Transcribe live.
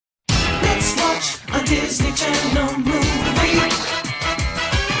Disney Channel movie.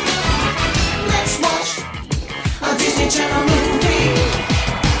 Let's watch a Disney Channel movie.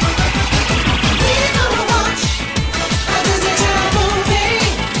 We're gonna watch a Disney Channel movie.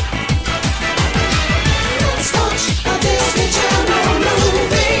 Let's watch a Disney Channel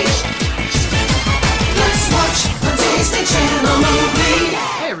movie. Let's watch a Disney Channel movie.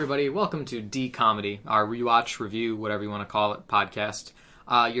 Hey everybody, welcome to D-Comedy, our rewatch, review, whatever you want to call it, podcast.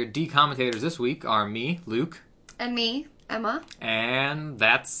 Your D-commentators this week are me, Luke. And me, Emma. And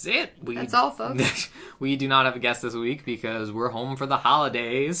that's it. That's all, folks. We do not have a guest this week because we're home for the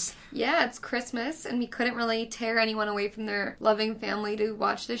holidays. Yeah, it's Christmas, and we couldn't really tear anyone away from their loving family to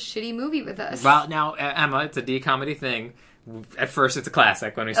watch this shitty movie with us. Well, now, Emma, it's a D-Comedy thing. At first, it's a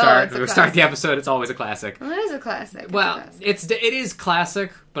classic. When we start the episode, it's always a classic. Well, it is a classic. It is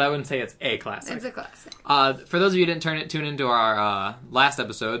classic, but I wouldn't say it's a classic. It's a classic. For those of you who didn't tune into our last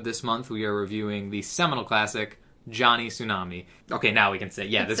episode, this month we are reviewing the seminal classic, Johnny Tsunami. Okay, now we can say,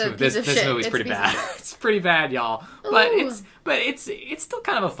 yeah, this movie's pretty bad. It's pretty bad, y'all. But it's still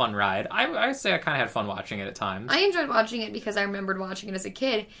kind of a fun ride. I say I kind of had fun watching it at times. I enjoyed watching it because I remembered watching it as a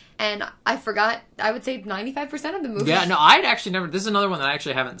kid, and I forgot, I would say 95% of the movie. Yeah, no, I'd actually never... This is another one that I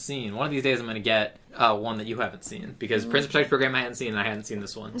actually haven't seen. One of these days I'm going to get one that you haven't seen, because Prince of Protection Program I hadn't seen, and I hadn't seen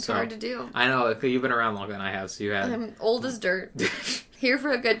this one. It's hard to do. I know, you've been around longer than I have, so you had... I'm old as dirt. Here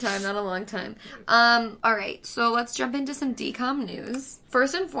for a good time, not a long time. Alright, so let's jump into some DCOM news.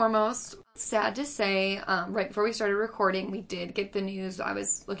 First and foremost, sad to say, right before we started recording, we did get the news. I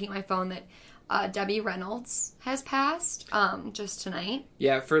was looking at my phone that Debbie Reynolds has passed just tonight.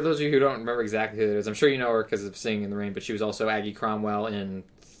 Yeah, for those of you who don't remember exactly who it is, I'm sure you know her because of Singing in the Rain, but she was also Aggie Cromwell in...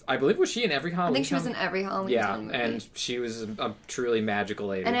 I believe, was she in every Halloween? I think she was in every Halloween Town movie. And she was a truly magical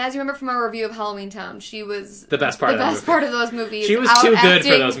lady. And as you remember from our review of Halloween Town, she was the best part of those movies. She was too good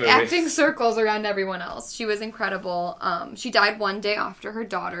for those movies. Acting circles around everyone else. She was incredible. She died one day after her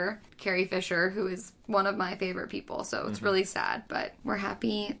daughter, Carrie Fisher, who is one of my favorite people. So it's really sad, but we're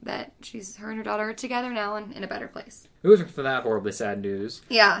happy that her and her daughter are together now and in a better place. Moving from that horribly sad news.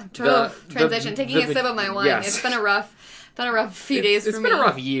 Yeah, transition. Taking a sip of my wine. Yes. It's been a rough few days for me. It's been a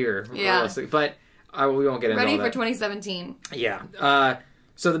rough year, honestly, but we won't get into all that. Ready for 2017. Yeah.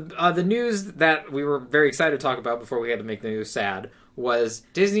 So the news that we were very excited to talk about before we had to make the news sad was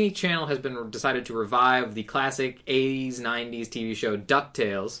Disney Channel has been decided to revive the classic 80s, 90s TV show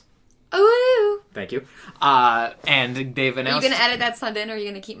DuckTales. Ooh! Thank you. And they've announced... Are you going to edit that sound in, or are you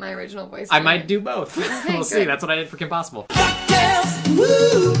going to keep my original voice? I might do both. Okay, we'll see. That's what I did for Kim Possible.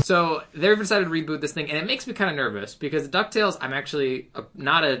 So they've decided to reboot this thing, and it makes me kind of nervous because DuckTales I'm actually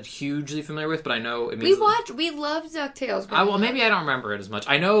not a hugely familiar with, but I know it means... We loved DuckTales. Maybe I don't remember it as much.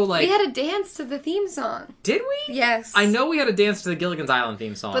 I know, we had a dance to the theme song. Did we? Yes. I know we had a dance to the Gilligan's Island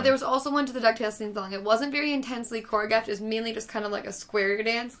theme song. But there was also one to the DuckTales theme song. It wasn't very intensely choreographed. It was mainly just kind of like a square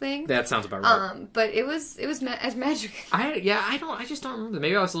dance thing. That sounds about right. But it was as magic. I just don't remember.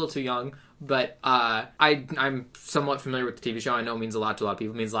 Maybe I was a little too young. But I'm somewhat familiar with the TV show. I know it means a lot to a lot of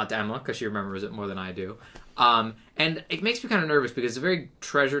people. It means a lot to Emma because she remembers it more than I do. And it makes me kind of nervous because it's a very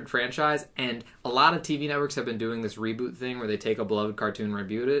treasured franchise, and a lot of TV networks have been doing this reboot thing where they take a beloved cartoon and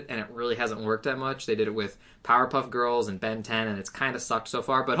reboot it, and it really hasn't worked that much. They did it with Powerpuff Girls and Ben 10, and it's kind of sucked so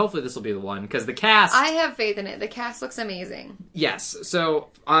far, but hopefully this will be the one, because the cast... I have faith in it. The cast looks amazing. Yes. So,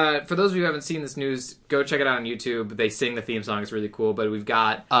 for those of you who haven't seen this news, go check it out on YouTube. They sing the theme song. It's really cool, but we've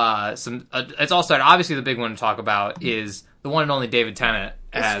got it's all started. Obviously, the big one to talk about is the one and only David Tennant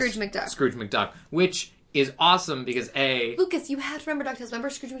as Scrooge McDuck, which is awesome because Lucas, you have to remember DuckTales. Remember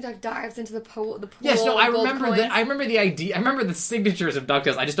Scrooge McDuck dives into the pool. Yes, no, I remember the idea. I remember the signatures of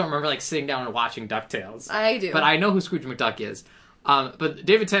DuckTales. I just don't remember sitting down and watching DuckTales. I do, but I know who Scrooge McDuck is. But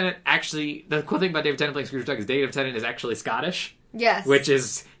David Tennant actually, the cool thing about David Tennant playing Scrooge McDuck is David Tennant is actually Scottish. Yes, which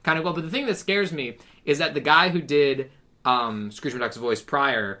is kind of cool. But the thing that scares me is that the guy who did Scrooge McDuck's voice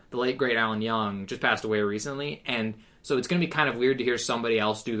prior, the late great Alan Young, just passed away recently, and so it's going to be kind of weird to hear somebody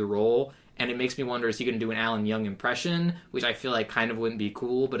else do the role. And it makes me wonder, is he going to do an Alan Young impression? Which I feel like kind of wouldn't be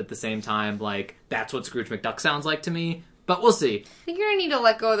cool, but at the same time, like, that's what Scrooge McDuck sounds like to me. But we'll see. I think you're going to need to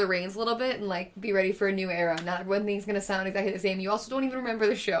let go of the reins a little bit and, like, be ready for a new era. Not one thing's going to sound exactly the same. You also don't even remember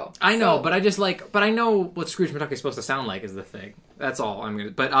the show. I know, but I know what Scrooge McDuck is supposed to sound like is the thing. That's all I'm going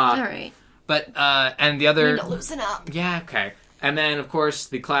to... But, all right. But, and the other... You need to loosen up. Yeah, okay. And then, of course,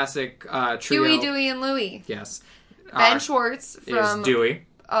 the classic trio... Huey, Dewey, and Louie. Yes. Ben Schwartz from... Is Dewey.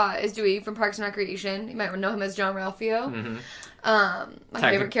 Is Dewey from Parks and Recreation. You might know him as John Ralphio. Mm-hmm. My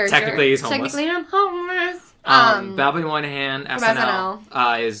favorite character. Technically, he's homeless. Technically, I'm homeless. Bobby Moynihan, from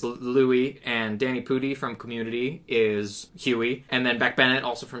SNL, is Louie, and Danny Pudi from Community is Huey, and then Beck Bennett,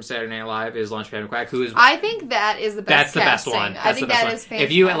 also from Saturday Night Live, is Launchpad McQuack, who is... I think that is the best That's the best casting. one. I think that is fantastic.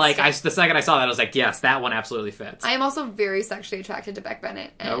 If you, the second I saw that, I was like, yes, that one absolutely fits. I am also very sexually attracted to Beck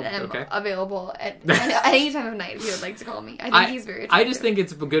Bennett, and am okay. available at any time of night if you would like to call me. I think he's very attractive. I just think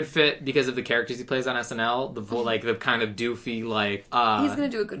it's a good fit because of the characters he plays on SNL, the kind of doofy, he's gonna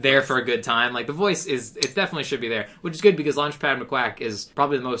do a good there voice. for a good time. Like, the voice it definitely should be there, which is good because Launchpad McQuack is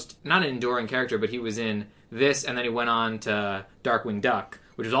probably the most, not an enduring character, but he was in this, and then he went on to Darkwing Duck,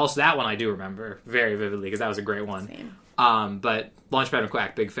 which is also, that one I do remember very vividly because that was a great one. Same. But Launchpad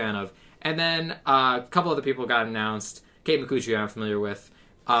McQuack, big fan of. And then a couple other people got announced. Kate Micucci I'm familiar with.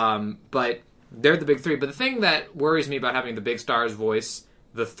 But they're the big three. But the thing that worries me about having the big stars voice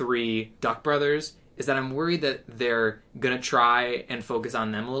the three Duck brothers is that I'm worried that they're going to try and focus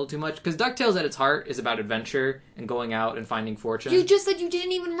on them a little too much. Because DuckTales at its heart is about adventure and going out and finding fortune. You just said you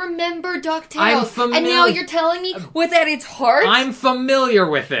didn't even remember DuckTales. I'm familiar. And now you're telling me what's at its heart? I'm familiar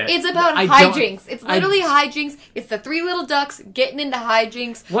with it. It's about hijinks. It's literally hijinks. It's the three little ducks getting into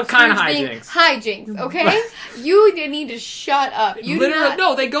hijinks. What kind of Scrooge being hijinks? Hijinks, okay? You need to shut up. You Literally,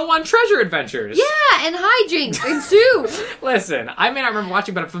 no, they go on treasure adventures. Yeah, and hijinks ensue. Listen, I may not remember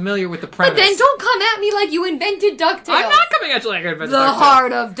watching, but I'm familiar with the premise. But then don't come at me like you invented DuckTales. I'm not coming at you like I invented The DuckTales.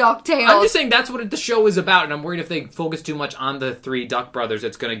 heart of DuckTales. I'm just saying that's what the show is about, and I'm worried if they focus too much on the three Duck brothers,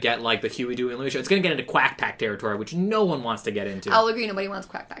 it's going to get like the Huey, Dewey, and Louie show. It's going to get into Quack Pack territory, which no one wants to get into. I'll agree, nobody wants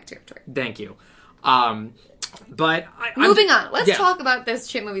Quack Pack territory. Thank you. But Moving on. Let's yeah. talk about this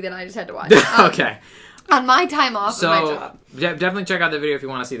shit movie that I just had to watch. Okay. On my time off of my So job. definitely check out the video if you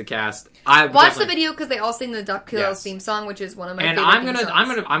want to see the cast. I Watch the video because they all sing the DuckTales Yes. theme song, which is one of my and favorite I'm theme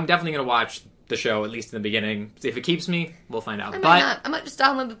songs. I'm definitely gonna watch the show, at least in the beginning. If it keeps me, we'll find out. I might But not. I might just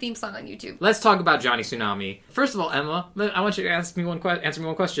download the theme song on YouTube. let's talk about Johnny Tsunami. First of all, Emma, I want you to answer me one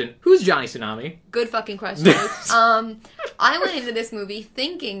question. Who's Johnny Tsunami? Good fucking question. I went into this movie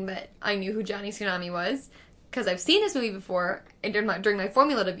thinking that I knew who Johnny Tsunami was because I've seen this movie before during my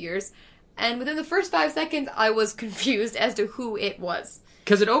formulative years, and within the first 5 seconds, I was confused as to who it was.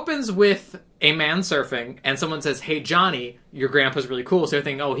 Because it opens with a man surfing, and someone says, "Hey, Johnny, your grandpa's really cool." So you're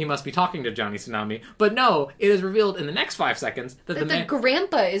thinking, oh, he must be talking to Johnny Tsunami. But no, it is revealed in the next 5 seconds that The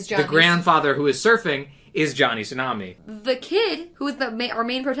grandpa is Johnny. the grandfather who is surfing is Johnny Tsunami. The kid, who is our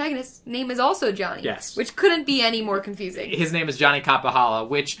main protagonist's name is also Johnny. Yes. Which couldn't be any more confusing. His name is Johnny Kapahala,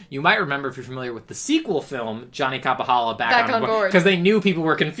 which you might remember if you're familiar with the sequel film, Johnny Kapahala Back on Board. Because they knew people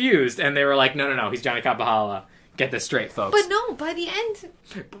were confused, and they were like, no, he's Johnny Kapahala. Get this straight, folks. But no, by the end...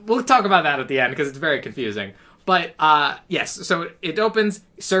 We'll talk about that at the end, because it's very confusing. But, yes, so it opens,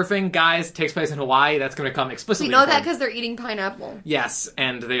 surfing, guys, takes place in Hawaii. That's going to come explicitly. We know that because they're eating pineapple. Yes,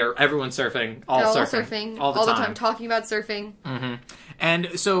 and everyone's surfing, They're all surfing. all the time, talking about surfing. Mm-hmm.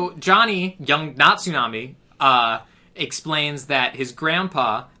 And so Johnny, young, not Tsunami, explains that his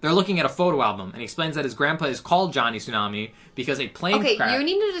grandpa, they're looking at a photo album, and he explains that his grandpa is called Johnny Tsunami because a plane Okay, crash... you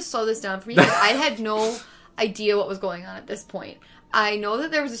need to just slow this down for me because I had no idea what was going on at this point. I know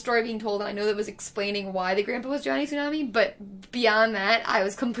that there was a story being told, and I know that it was explaining why the grandpa was Johnny Tsunami, but beyond that, I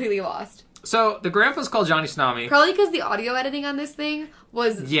was completely lost. So, the grandpa's called Johnny Tsunami. Probably because the audio editing on this thing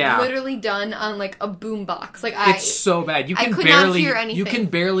was literally done on, like, a boombox. Like, It's so bad. You I can could barely not hear anything. You can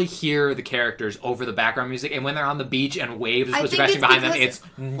barely hear the characters over the background music, and when they're on the beach and waves are I supposed to think be crashing behind them, because-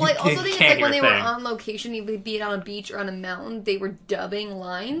 it's Well, I also think it's can't like when hear they a were thing. on location, either be it on a beach or on a mountain, they were dubbing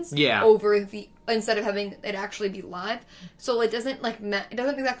lines Yeah. over the instead of having it actually be live. So it doesn't it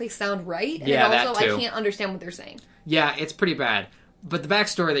doesn't exactly sound right, and Yeah, it that also too. I can't understand what they're saying. Yeah, it's pretty bad. But the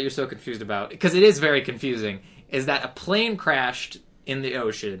backstory that you're so confused about, because it is very confusing, is that a plane crashed in the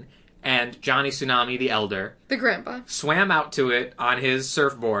ocean, and Johnny Tsunami, the elder, The grandpa. swam out to it on his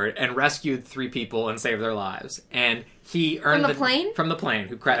surfboard and rescued 3 people and saved their lives. And he earned the plane? From the plane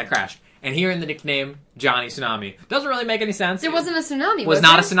that crashed. And he earned the nickname Johnny Tsunami. Doesn't really make any sense. There wasn't a tsunami. Was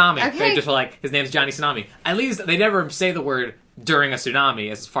not a there? tsunami. Okay. They just were like, his name's Johnny Tsunami. At least they never say the word during a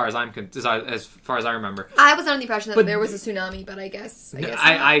tsunami, as far as I remember. I was under the impression that But- there was a tsunami, but I guess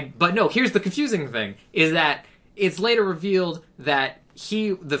not. But no, here's the confusing thing, is that it's later revealed that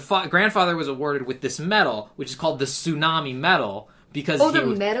the grandfather was awarded with this medal, which is called the Tsunami Medal, because the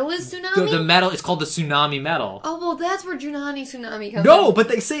medal is tsunami? The medal is called the Tsunami Medal. Oh, well, that's where Johnny Tsunami comes No, from. but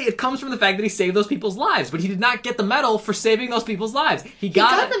they say it comes from the fact that he saved those people's lives, but he did not get the medal for saving those people's lives. He He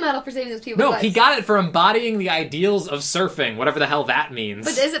got it. the medal for saving those people's No, lives. he got it for embodying the ideals of surfing, whatever the hell that means.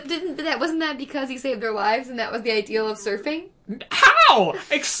 But wasn't that because he saved their lives and that was the ideal of surfing? How?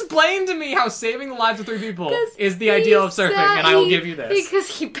 Explain to me how saving the lives of 3 people 'Cause is the ideal of surfing, and I will give you this. Because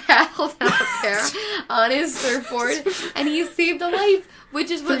he paddled out there on his surfboard, and he saved a life,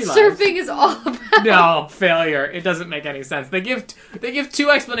 which is what 3 lives. surfing is all about. No, failure. It doesn't make any sense. They give 2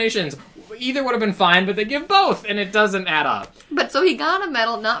 explanations. Either would have been fine, but they give both, and it doesn't add up. But so he got a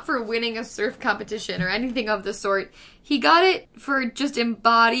medal not for winning a surf competition or anything of the sort. He got it for just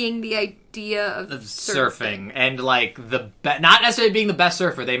embodying the idea of Surfing and like not necessarily being the best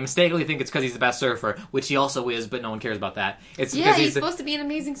surfer. They mistakenly think it's because he's the best surfer, which he also is, but no one cares about that. It's Yeah, because he's supposed to be an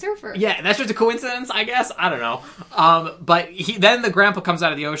amazing surfer. Yeah, that's just a coincidence, I guess. I don't know. But then the grandpa comes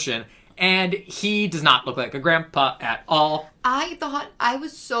out of the ocean, and he does not look like a grandpa at all. I thought I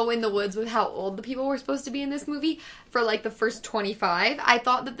was so in the woods with how old the people were supposed to be in this movie for like the first 25. I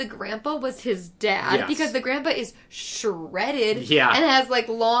thought that the grandpa was his dad Yes. because the grandpa is shredded Yeah. and has like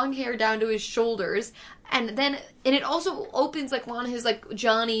long hair down to his shoulders. And it also opens like on his like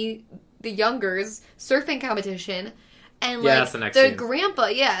Johnny the Younger's surfing competition. And Yeah, like that's the next the scene. grandpa,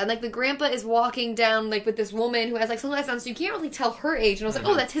 and like the grandpa is walking down like with this woman who has like sunglasses on, so you can't really tell her age. And I was like,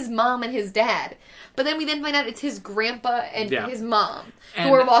 oh, that's his mom and his dad. But then we find out it's his grandpa and Yeah. his mom And-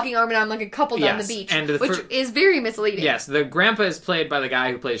 who are walking arm in arm like a couple down Yes, the beach, and the which is very misleading. Yes, the grandpa is played by the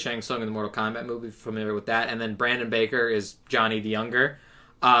guy who plays Shang Tsung in the Mortal Kombat movie. If you're familiar with that. And then Brandon Baker is Johnny the Younger,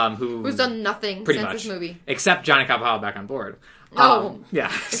 Who's done nothing pretty since much this movie. Except Johnny Carvajal back on board. Oh. Yeah.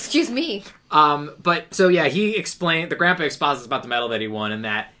 Excuse me. But so yeah, the grandpa exposits about the medal that he won and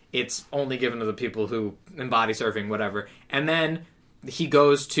that it's only given to the people who embody surfing, whatever. And then he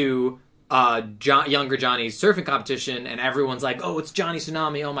goes to younger Johnny's surfing competition, and everyone's like, "Oh, it's Johnny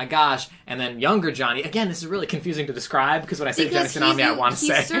Tsunami! Oh my gosh!" And then younger Johnny, again, this is really confusing to describe because when I say Because Johnny Tsunami, I want to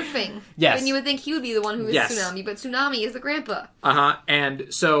say he's surfing. Yes. And you would think he would be the one who is Yes. Tsunami, but Tsunami is the grandpa. And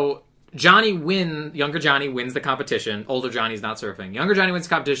so younger Johnny wins the competition. Older Johnny's not surfing. Younger Johnny wins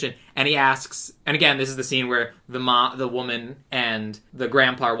the competition, and he asks, and again, this is the scene where the woman and the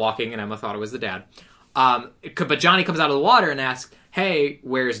grandpa are walking, and Emma thought it was the dad. But Johnny comes out of the water and asks, "Hey,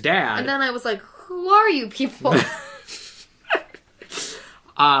 where's Dad?" And then I was like, who are you people?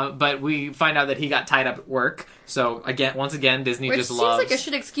 But we find out that he got tied up at work. So once again, Disney Which just seems loves. like a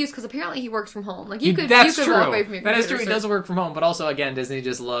shit excuse because apparently he works from home. Like you could That's you could true. walk away from your That is computer, true. He sir. does work from home, but also again, Disney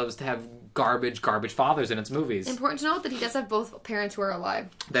just loves to have garbage fathers in its movies. Important to note that he does have both parents who are alive.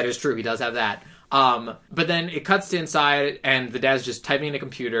 That is true. He does have that. But then it cuts to inside, and the dad's just typing in a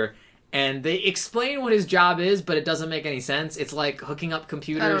computer, and they explain what his job is, but it doesn't make any sense. It's like hooking up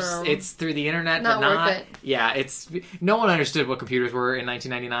computers. I don't know. It's through the internet, Not but not. worth it. Yeah, no one understood what computers were in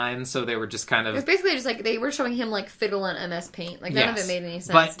 1999, so they were just kind It was of. basically just like they were showing him like fiddle on MS Paint. Like none of Yes. it made any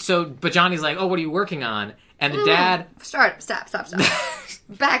sense. But Johnny's like, "Oh, what are you working on?" And the Mm. dad. Stop.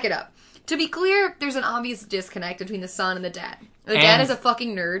 Back it up. To be clear, there's an obvious disconnect between the son and the dad. The dad And- is a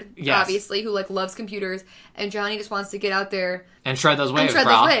fucking nerd, Yes. obviously, who like loves computers, and Johnny just wants to get out there And shred those waves, and shred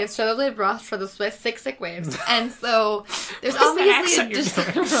brah. those waves, shred those sick waves. And so there's What's the obviously accent you're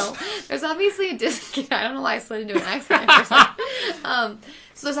I doing? don't know. There's obviously a disconnect. I don't know why I slid into an accent for a second.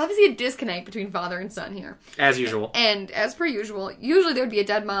 So there's obviously a disconnect between father and son here. As usual. And as per usual, usually there would be a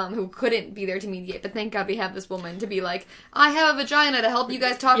dead mom who couldn't be there to mediate, but thank God we have this woman to be like, I have a vagina to help you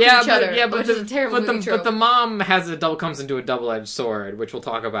guys talk to each other. Which is a terrible movie trope. But the mom comes into a double-edged sword, which we'll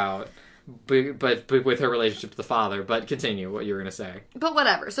talk about. But with her relationship to the father. But continue what you were going to say. But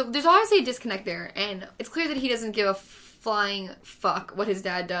whatever. So there's obviously a disconnect there, and it's clear that he doesn't give a flying fuck what his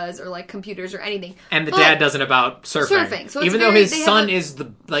dad does or like computers or anything. And the But- dad doesn't about surfing. So it's even though very- his they have son a- is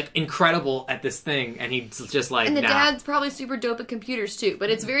incredible at this thing, and he's just like, And the nah. dad's probably super dope at computers too,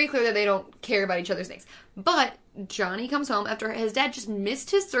 but it's very clear that they don't care about each other's things. But Johnny comes home after his dad just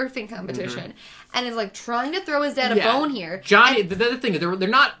missed his surfing competition and is like trying to throw his dad a Yeah. bone here. Johnny, And- the other thing is they're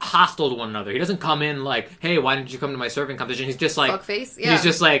not hostile to one another. He doesn't come in like, "Hey, why didn't you come to my surfing competition?" He's just like, Fuckface? Yeah. He's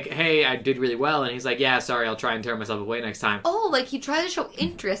just like, "Hey, I did really well," and he's like, "Yeah, sorry, I'll try and tear myself away next time." oh, like he tries to show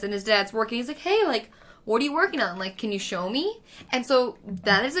interest in his dad's work, and he's like, hey, like, what are you working on? Like, can you show me? And so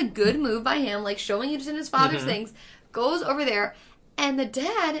that is a good move by him, like showing interest in his father's things, goes over there, and the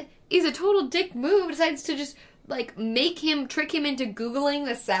dad is a total dick move, decides to just like trick him into Googling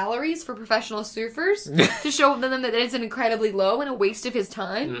the salaries for professional surfers to show them that it's incredibly low and a waste of his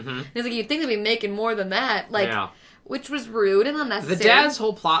time. And he's like, you'd think they'd be making more than that. Like, Yeah. which was rude and unnecessary. The dad's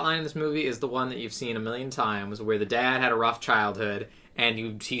whole plot line in this movie is the one that you've seen a million times, where the dad had a rough childhood,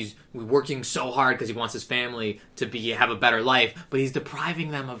 and he's working so hard because he wants his family to have a better life, but he's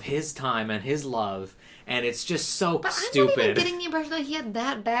depriving them of his time and his love. And it's just so but stupid. I'm not even getting the impression that he had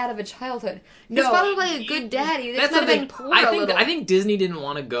that bad of a childhood. No, He's probably a good daddy. That's might the have thing. been poor a little. I think Disney didn't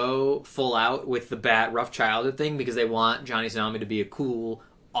want to go full out with the bad, rough childhood thing because they want Johnny Tsunami to be a cool,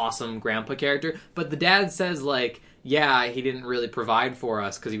 awesome grandpa character. But the dad says, like, yeah, he didn't really provide for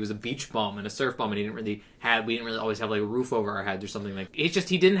us because he was a beach bum and a surf bum, and we didn't really always have like a roof over our heads or something like. It's just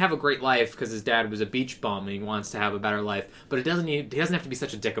he didn't have a great life because his dad was a beach bum and he wants to have a better life. But he doesn't have to be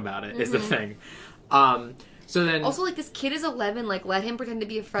such a dick about it. Is the thing. So then, also, like, this kid is 11. Like, let him pretend to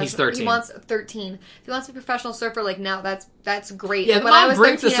be a professional. He's 13. He wants 13. If he wants to be a professional surfer, like, now that's great. Yeah, like, the when I mom was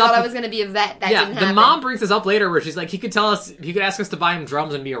brings 13, this I thought up- I was going to be a vet. That yeah, didn't the happen. mom brings this up later where she's like, he could ask us to buy him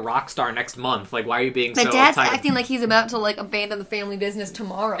drums and be a rock star next month. Like, why are you being My so dad's uptight? acting like he's about to, like, abandon the family business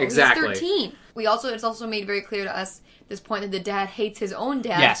tomorrow. Exactly. He's 13. It's also made very clear to us at this point that the dad hates his own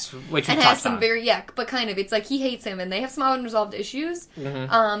dad. Yes, which we and has touched some on. but kind of. It's like he hates him, and they have some unresolved issues.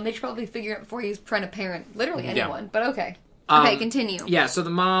 Mm-hmm. They should probably figure it out before he's trying to parent literally Yeah. anyone. But okay. Okay, continue. Yeah, so the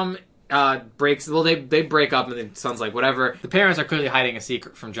mom breaks. Well, they break up, and the son's like, whatever. The parents are clearly hiding a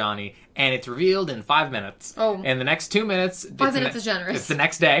secret from Johnny, and it's revealed in 5 minutes. Oh. In the next 2 minutes, 5 minutes is generous. It's the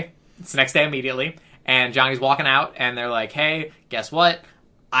next day. It's the next day immediately, and Johnny's walking out, and they're like, "Hey, guess what?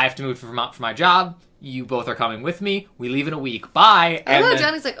 I have to move to Vermont for my job. You both are coming with me. We leave in a week. Bye." I And know then-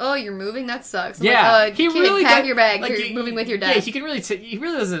 Johnny's like, "Oh, you're moving? That sucks." I'm yeah, like, he kid, really pack got- your bag. like, You're moving with your dad. Yeah, he can really. He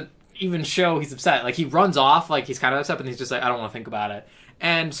really doesn't even show he's upset. Like he runs off, like he's kind of upset, and he's just like, I don't want to think about it.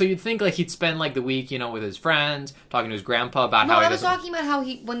 And so you'd think like he'd spend like the week, with his friends, talking to his grandpa about No, how he I was doesn't. talking about how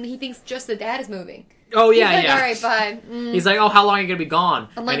when he thinks just the dad is moving. Oh yeah, He's like, yeah. all right, bye. He's like, oh, how long are you gonna be gone?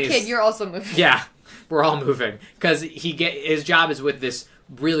 I'm like, And he's- kid, you're also moving. Yeah, we're all moving because his job is with this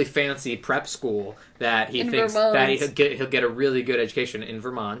really fancy prep school that he In thinks Vermont. that he'll get a really good education in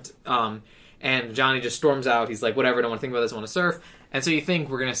Vermont. And Johnny just storms out. He's like, whatever, I don't want to think about this. I want to surf. And so you think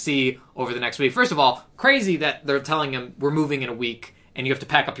we're going to see over the next week. First of all, crazy that they're telling him we're moving in a week and you have to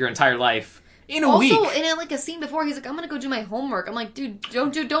pack up your entire life in a week. Also, in like a scene before, he's like, "I'm gonna go do my homework." I'm like, "Dude,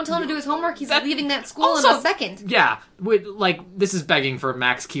 don't tell him to do his homework. He's leaving that school in Also- a second." Yeah, this is begging for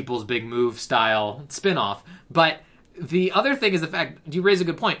Max Keeple's Big Move style spin-off. But the other thing is the fact, you raise a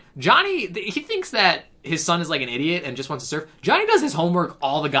good point. Johnny, he thinks that his son is like an idiot and just wants to surf. Johnny does his homework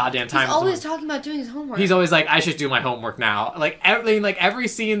all the goddamn time. He's always talking about doing his homework. He's always like, I should do my homework now. Like every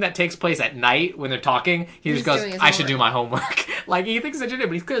scene that takes place at night when they're talking, he just doing goes, his I should homework. do my homework. Like he thinks such a dude,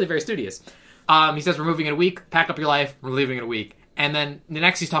 but he's clearly very studious. He says, we're moving in a week, pack up your life, we're leaving in a week. And then the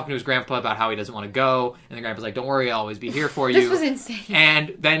next he's talking to his grandpa about how he doesn't want to go, and the grandpa's like, don't worry, I'll always be here for you. This was insane.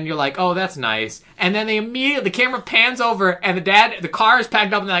 And then you're like, oh, that's nice. And then the camera pans over, and the car is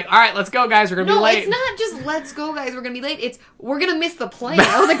packed up, and they're like, all right, let's go, guys, we're going to be No, late. it's not just "let's go, guys. We're gonna be late." It's "we're gonna miss the plane."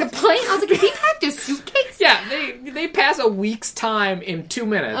 I was like, "The plane?" I was like, "Has he packed a suitcase?" Yeah, they pass a week's time in 2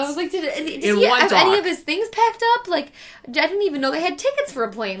 minutes. I was like, "Did In he one have talk. any of his things packed up?" Like, I didn't even know they had tickets for a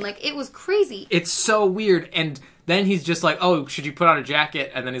plane. Like, it was crazy. It's so weird. And then he's just like, oh, should you put on a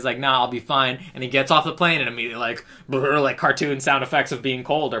jacket? And then he's like, nah, I'll be fine. And he gets off the plane and immediately like, brr, like cartoon sound effects of being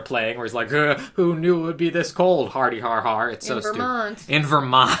cold are playing. Where he's like, who knew it would be this cold? Hardy har har. It's so In Vermont. stupid. In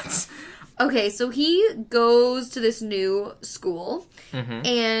Vermont. Okay, so he goes to this new school, Mm-hmm.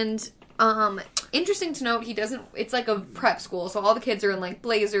 and interesting to note, it's like a prep school, so all the kids are in like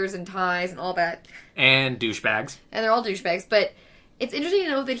blazers and ties and all that, And douchebags. and they're all douchebags, but it's interesting to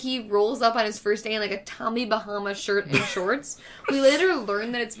note that he rolls up on his first day in like a Tommy Bahama shirt and shorts. We later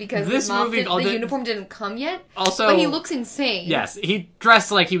learn that it's because This his mom movie- the uniform didn't come yet, Also, but he looks insane. yes, he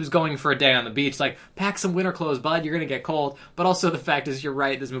dressed like he was going for a day on the beach. Like, pack some winter clothes, bud. You're going to get cold. But also the fact is, you're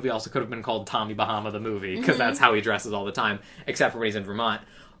right, this movie also could have been called Tommy Bahama the movie, because that's how he dresses all the time, except for when he's in Vermont.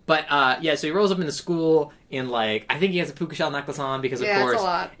 But, so he rolls up into school in, like, I think he has a puka shell necklace on, because, of Yeah, course, that's a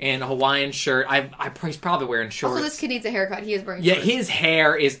lot. and a Hawaiian shirt. He's probably wearing shorts. Also, this kid needs a haircut. He is wearing Yeah, shorts. his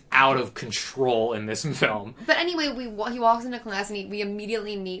hair is out of control in this film. But anyway, he walks into class and we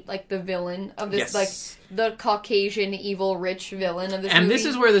immediately meet like the villain of this, Yes. like the Caucasian evil rich villain of this And movie. this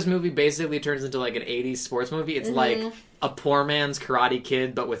is where this movie basically turns into, like, an 80s sports movie. It's like a poor man's Karate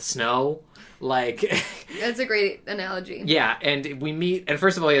Kid, but with snow. Like... That's a great analogy. Yeah, and we meet, and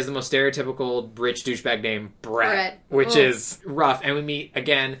first of all, he has the most stereotypical rich douchebag name, Brett, Brett. which Ugh. is rough. And we meet,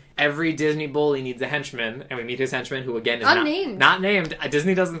 again, every Disney bully needs a henchman, and we meet his henchman, who, again, is Unnamed. not named.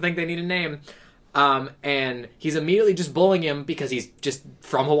 Disney doesn't think they need a name. And he's immediately just bullying him because he's just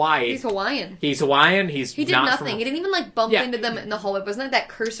from Hawaii. He's Hawaiian. He's Hawaiian. He He did not nothing. From, He didn't even like bump Yeah. into them in the hallway. Wasn't that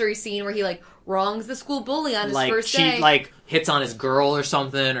cursory scene where he like wrongs the school bully on his like first she day? like hits on his girl or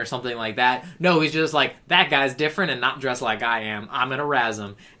something like that. No, he's just like, that guy's different and not dressed like I am. I'm gonna razz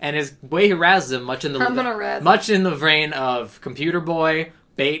him. And his way he razzes him, I'm gonna razz him. much in the vein of Computer Boy,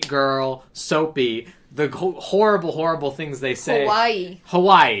 Bait Girl, Soapy, the horrible things they say.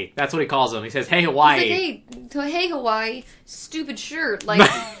 Hawaii. That's what he calls him. He says, "Hey Hawaii." He's like, hey Hawaii, stupid shirt. Like,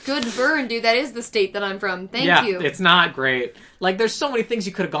 good burn, dude. That is the state that I'm from. Thank you. It's not great. Like, there's so many things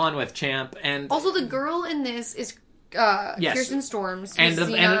you could have gone with, champ. And Also, the girl in this is Yes. Kirsten Storms. and who's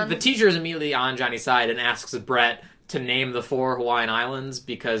the Xenon. teacher is immediately on Johnny's side and asks Brett to name the 4 Hawaiian islands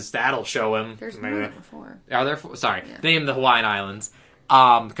because that'll show him. There's more than 4. Are there 4? Sorry. Yeah. Name the Hawaiian islands.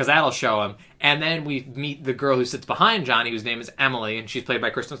 Because that'll show him. And then we meet the girl who sits behind Johnny, whose name is Emily, and she's played by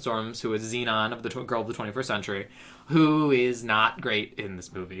Kristen Storms, who is Xenon of the girl of the 21st century, who is not great in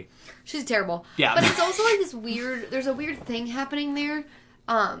this movie. She's terrible. Yeah. But it's also like this weird, there's a weird thing happening there.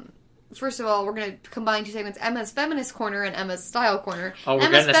 First of all, we're going to combine 2 segments, Emma's feminist corner and Emma's style corner. Oh, we're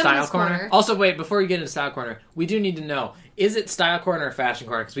Emma's getting a style feminist corner? Also, wait, before you get into style corner, we do need to know, is it style corner or fashion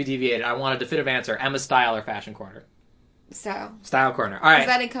corner? Because we deviated. I want a definitive answer. Emma's style or fashion corner? Style. Style corner. All right. Because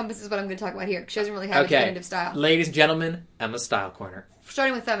that encompasses what I'm going to talk about here. She doesn't really have a definitive style. Ladies and gentlemen, Emma's style corner.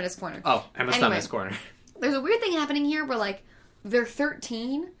 Starting with feminist corner. Oh, Emma's Anyway. feminist corner. There's a weird thing happening here where, like, they're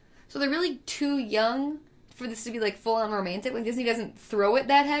 13, so they're really too young for this to be, like, full-on romantic. Like, Disney doesn't throw it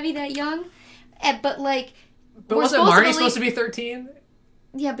that heavy that young. But, like... But we're wasn't supposed Marnie to supposed to be 13?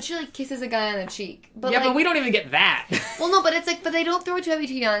 Yeah, but she, like, kisses a guy on the cheek. But, Yeah, like, but we don't even get that. Well, no, but it's, like, but they don't throw it too heavy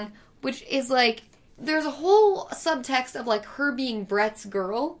too young, which is, like... There's a whole subtext of, like, her being Brett's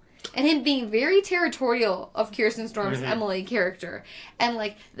girl, and him being very territorial of Kirsten Storm's Emily character. And,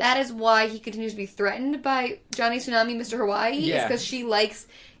 like, that is why he continues to be threatened by Johnny Tsunami, Mr. Hawaii, is Yeah. because she likes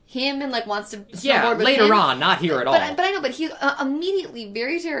him and, like, wants to snowboard Yeah, with later him. on, not here at all. But I know, but he's immediately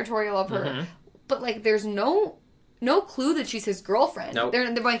very territorial of her. But, like, there's no clue that she's his girlfriend. Nope. They're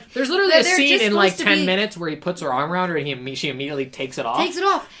like, There's literally a they're scene just in like supposed to 10 be- minutes where he puts her arm around her and she immediately takes it off. Takes it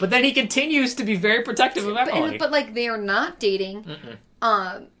off. But then he continues to be very protective of Emily. But like they are not dating.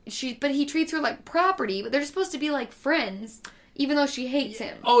 But he treats her like property. But they're supposed to be like friends, even though she hates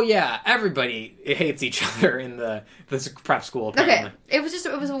him. Oh yeah, everybody hates each other in this prep school. Apparently. Okay, it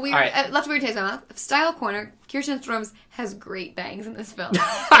was a weird. All right. Left a weird taste in my mouth. Style corner. Kirsten Storms has great bangs in this film.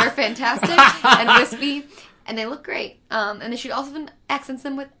 They're fantastic and wispy, and they look great. And then she also accents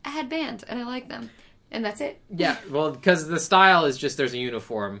them with a headband, and I like them. And that's it. Yeah, well, because the style is just there's a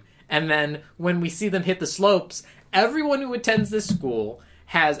uniform, and then when we see them hit the slopes, everyone who attends this school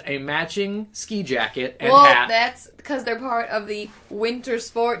has a matching ski jacket and Well, hat. that's because they're part of the winter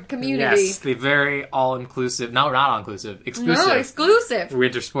sport community. Yes, the very all-inclusive, no, not all-inclusive, exclusive No, exclusive.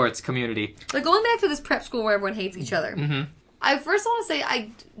 winter sports community. Like, going back to this prep school where everyone hates each other. Mm-hmm. I first want to say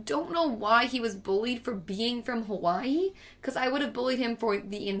I don't know why he was bullied for being from Hawaii, because I would have bullied him for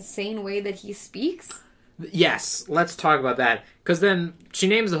the insane way that he speaks. Yes, let's talk about that. Because then she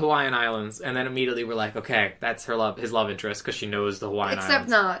names the Hawaiian Islands, and then immediately we're like, okay, that's his love interest, because she knows the Hawaiian Except Islands.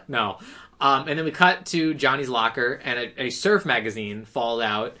 not. No. And then we cut to Johnny's locker, and a surf magazine falls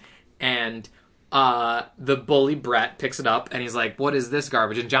out, and the bully Brett picks it up, and he's like, what is this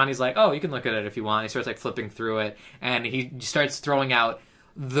garbage? And Johnny's like, oh, you can look at it if you want. He starts like flipping through it, and he starts throwing out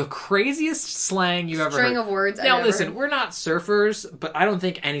the craziest slang you ever String heard. of words I've Now ever listen, heard. we're not surfers, but I don't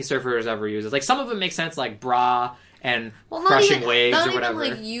think any surfer has ever used it. Like, some of them make sense, like bra and crushing waves not or whatever.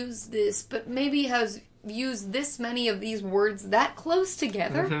 even like use this, but maybe has used this many of these words that close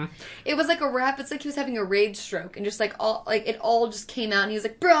together. Mm-hmm. It was like a rap. It's like he was having a rage stroke, and just like it all just came out, and he was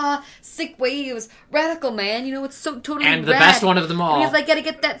like, "Brah, sick waves, radical man." You know, it's so totally And the rad. best one of them all. And he's like, "Gotta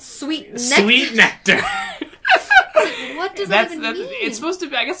get that sweet nectar." Sweet nectar. What does that even mean? It's supposed to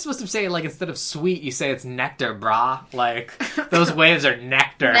be, I guess it's supposed to say, like, instead of sweet, you say it's nectar, brah. Like, those waves are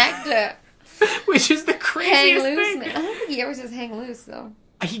nectar. Nectar. Which is the Hang craziest loose, thing. man. I don't think he ever says hang loose, though.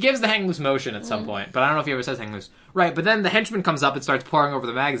 He gives the hang loose motion at some point, but I don't know if he ever says hang loose. Right, but then the henchman comes up and starts poring over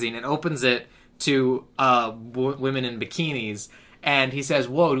the magazine and opens it to women in bikinis. And he says,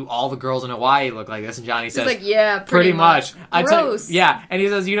 whoa, do all the girls in Hawaii look like this? And Johnny He's says, like, yeah, pretty much. Gross. Yeah, and he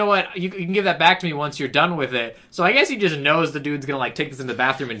says, you know what? You can give that back to me once you're done with it. So I guess he just knows the dude's gonna like take this into the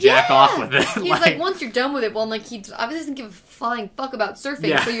bathroom and jack off with it. He's like, once you're done with it, well, like, he obviously doesn't give a flying fuck about surfing,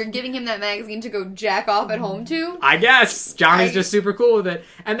 Yeah. so you're giving him that magazine to go jack off at home to? I guess Johnny's just super cool with it.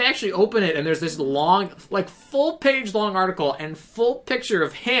 And they actually open it, and there's this long, like, full page long article and full picture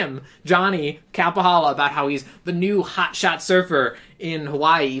of him, Johnny Kapahala, about how he's the new hotshot surfer summer in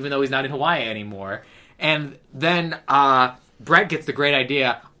Hawaii, even though he's not in Hawaii anymore. And then Brett gets the great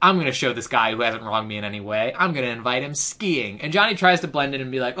idea, I'm going to show this guy who hasn't wronged me in any way. I'm going to invite him skiing. And Johnny tries to blend in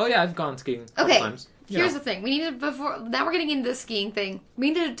and be like, oh yeah, I've gone skiing a couple times. Here's the thing. We need to, now we're getting into the skiing thing.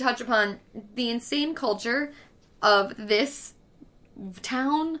 We need to touch upon the insane culture of this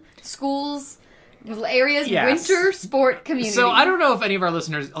town, schools, areas, Yes. winter sport community. So I don't know if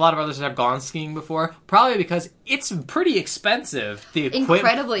a lot of our listeners have gone skiing before. Probably because it's pretty expensive.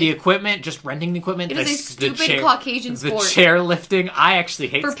 Incredibly. The equipment, just renting the equipment. It is a stupid Caucasian sport. The chairlifting. I actually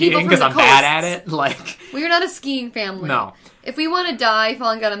hate For people skiing from because the I'm bad at coasts. it. Like, We are not a skiing family. No. If we want to die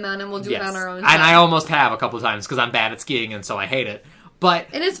falling down a mountain, we'll do it on our own and time. I almost have a couple times because I'm bad at skiing and so I hate it. But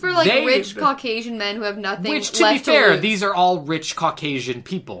It is for, rich Caucasian men who have nothing which, to left be fair, lose. these are all rich Caucasian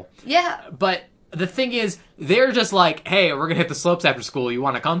people. Yeah. But the thing is, they're just like, hey, we're gonna hit the slopes after school. You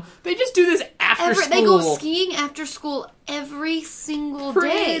want to come? They just do this after school. They go skiing after school every single day.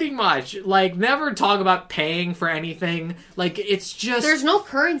 Pretty much. Like, never talk about paying for anything. Like, it's just... There's no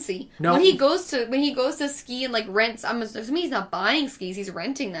currency. No. When he goes to ski and rents, I'm assuming he's not buying skis, he's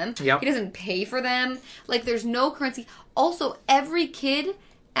renting them. Yep. He doesn't pay for them. Like, there's no currency. Also, every kid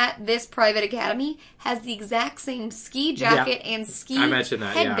at this private academy has the exact same ski jacket and ski I mentioned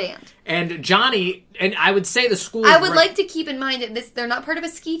that, headband. yeah. And Johnny, and I would say the school... I would like to keep in mind that they're not part of a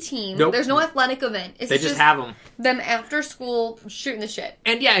ski team. Nope. There's no athletic event. It's They just have them. them after school shooting the shit.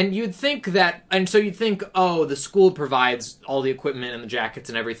 And yeah, and you'd think that... And so you'd think, oh, the school provides all the equipment and the jackets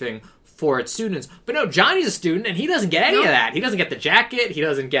and everything for its students. But no, Johnny's a student, and he doesn't get any of that. He doesn't get the jacket. He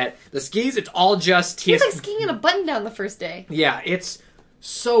doesn't get the skis. It's all just... He's skiing in a button-down the first day. Yeah, it's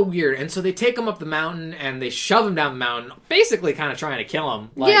so weird. And so they take him up the mountain and they shove him down the mountain, basically kind of trying to kill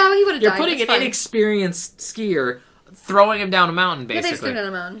him. Like, Yeah, he would've died. You're putting It's an fine. inexperienced skier, throwing him down a mountain, Yeah, they basically. threw down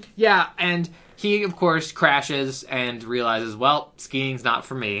a mountain. Yeah, and he, of course, crashes and realizes, well, skiing's not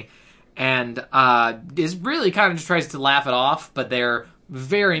for me. And is really kind of just tries to laugh it off, but they're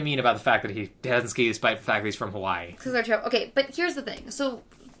very mean about the fact that he doesn't ski despite the fact that he's from Hawaii. Because they're terrible. Okay, but here's the thing. So,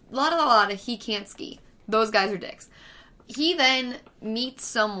 Lotta, he can't ski. Those guys are dicks. He then meets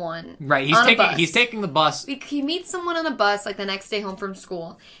someone Right, on a bus. he's taking the bus. He meets someone on the bus, the next day home from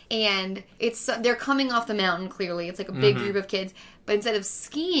school, and they're coming off the mountain, clearly. It's a big group of kids. But instead of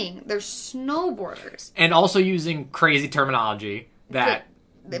skiing, they're snowboarders. And also using crazy terminology that...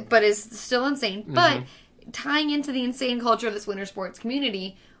 But is still insane. But tying into the insane culture of this winter sports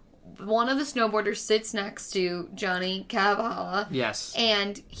community, one of the snowboarders sits next to Johnny Cavahala. Yes.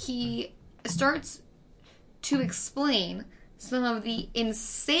 And he starts to explain some of the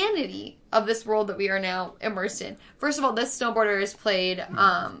insanity of this world that we are now immersed in. First of all, this snowboarder is played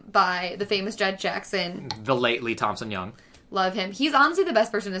by the famous Jed Jackson. The late Lee Thompson Young. Love him. He's honestly the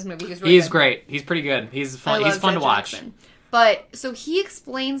best person in this movie. He's really He's good. great. He's pretty good. He's I fun. love He's fun Jed to watch. Jackson. But so he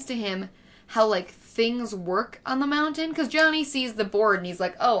explains to him how things work on the mountain, because Johnny sees the board and he's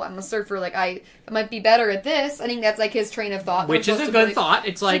like, "Oh, I'm a surfer. I might be better at this." I think that's his train of thought. Which is a good thought.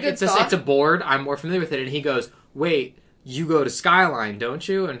 It's like good thought. it's a board. I'm more familiar with it. And he goes, "Wait, you go to Skyline, don't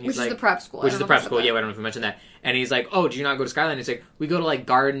you?" And he's Which is like, the prep school. I Which don't is the know prep if I school. said Yeah, that. I don't know if I mentioned that. And he's like, "Oh, do you not go to Skyline?" He's like, "We go to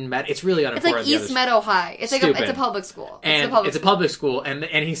Garden Met. It's really It's unimportant." like East Meadow High. It's like it's Stupid. a public school. And it's a public school. And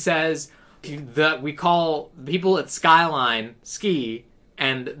he says that we call people at Skyline ski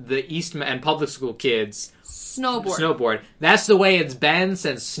and the East and public school kids snowboard. That's the way it's been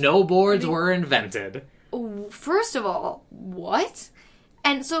since snowboards were invented. First of all, what?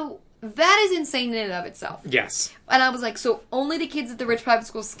 And so that is insane in and of itself. Yes. And I was like, so only the kids at the rich private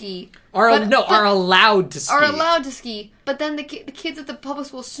school ski Are but allowed to ski. are allowed to ski, but then the kids at the public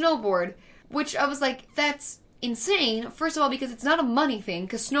school snowboard, which I was like, that's insane. First of all, because it's not a money thing,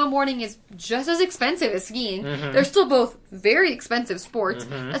 because snowboarding is just as expensive as skiing. They're still both very expensive sports.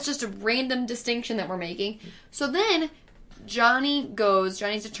 That's just a random distinction that we're making. So then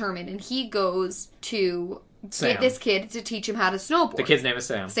Johnny's determined, and he goes to Sam. get this kid to teach him how to snowboard. The kid's name is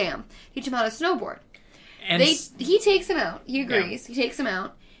Sam. Teach him how to snowboard. And He takes him out. He agrees. He takes him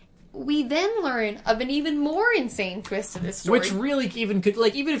out. We then learn of an even more insane twist to this story. which really even could,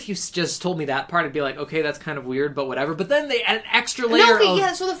 even if you just told me that part, I'd be like, okay, that's kind of weird, but whatever. But then they add an extra layer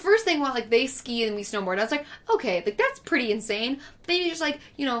of... So the first thing, while they ski and we snowboard, I was like, okay, that's pretty insane. Then you're just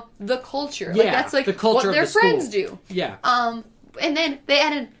the culture. Yeah, That's the culture what of their the school. friends do. Yeah. And then they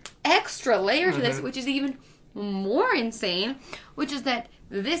add an extra layer to Mm-hmm. this, which is even more insane, which is that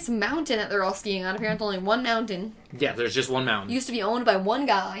this mountain that they're all skiing on, apparently only one mountain, Yeah, there's just one mountain. used to be owned by one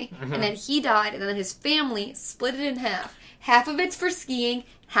guy, Mm-hmm. and then he died, and then his family split it in half. Half of it's for skiing,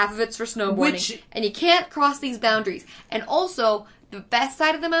 half of it's for snowboarding. Which- And you can't cross these boundaries. And also, The best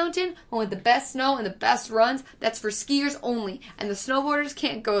side of the mountain, one with the best snow and the best runs, that's for skiers only. And the snowboarders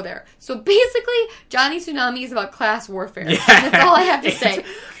can't go there. So basically, Johnny Tsunami is about class warfare. Yeah. That's all I have to say.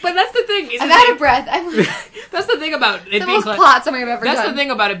 But that's the thing. I'm out of breath. That's the thing about it the being most plot something I've ever That's done. the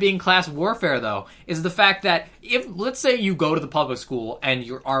thing about it being class warfare, though, is the fact that if, let's say you go to the public school and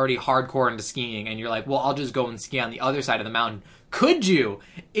you're already hardcore into skiing and you're like, well, I'll just go and ski on the other side of the mountain. Could you?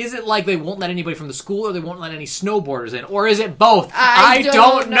 Is it like they won't let anybody from the school or they won't let any snowboarders in? Or is it both? I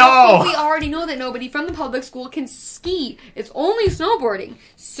don't know. But we already know that nobody from the public school can ski. It's only snowboarding.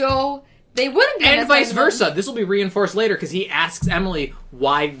 So they wouldn't be on And that side vice of the mountain. versa. This will be reinforced later because he asks Emily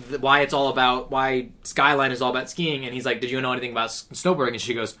why it's all about, why Skyline is all about skiing. And he's like, did you know anything about snowboarding? And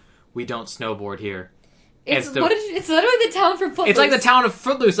she goes, we don't snowboard here. It's the- it's literally the town from Footloose. It's like the town of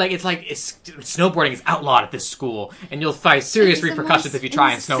Footloose. Snowboarding is outlawed at this school, and you'll face serious It's the repercussions most if you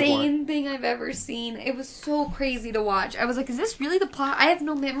try and snowboard. insane thing I've ever seen. It was so crazy to watch. I was like, is this really the plot? I have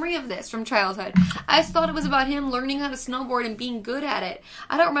no memory of this from childhood. I just thought it was about him learning how to snowboard and being good at it.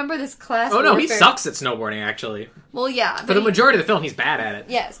 I don't remember this class. Oh no, he warfare. sucks at snowboarding. Actually, Well, yeah. for the majority of the film, he's bad at it.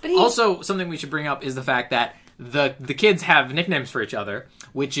 Yes, but he Also, something we should bring up is the fact that the kids have nicknames for each other,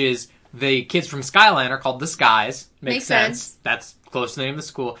 which is the kids from Skyline are called the Skies. Makes sense. That's close to the name of the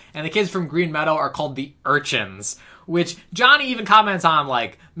school. And the kids from Green Meadow are called the Urchins, which Johnny even comments on,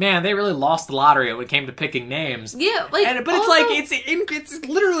 like, man, they really lost the lottery when it came to picking names. Yeah, like, But it's also- like it's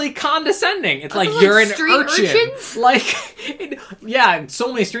literally condescending. It's Also, like like, you're an street urchin. urchins? Like, yeah, and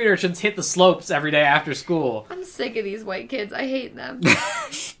so many street urchins hit the slopes every day after school. I'm sick of these white kids. I hate them.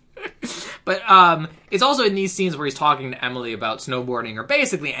 But it's also in these scenes where he's talking to Emily about snowboarding or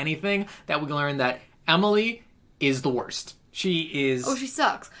basically anything that we can learn that Emily is the worst. She is. Oh, she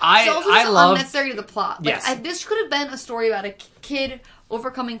sucks. I- She's also I just love- unnecessary to the plot. Like, Yes. this could have been a story about a kid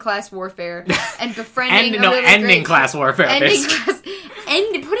overcoming class warfare and befriending and a really ending great- class warfare. ending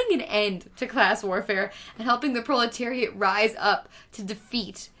basically. putting an end to class warfare and helping the proletariat rise up to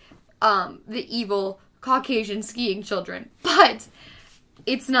defeat the evil Caucasian skiing children. But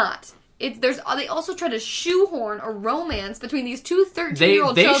it's not. They also try to shoehorn a romance between these two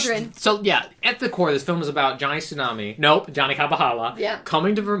 13-year-old children. So yeah, at the core, this film is about Johnny Tsunami. Nope, Johnny Kabahala. Yeah.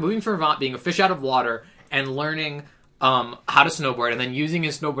 Moving from Vermont, being a fish out of water, and learning how to snowboard, and then using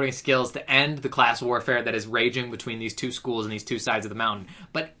his snowboarding skills to end the class warfare that is raging between these two schools and these two sides of the mountain.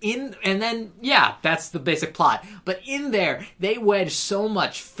 That's the basic plot. But in there, they wedge so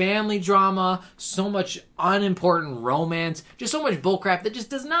much family drama, so much unimportant romance, just so much bullcrap that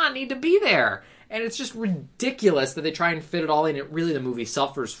just does not need to be there. And it's just ridiculous that they try and fit it all in. The movie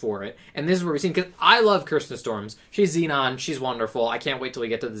suffers for it. And this is where we've seen, because I love Kirsten Storms. She's Xenon. She's wonderful. I can't wait till we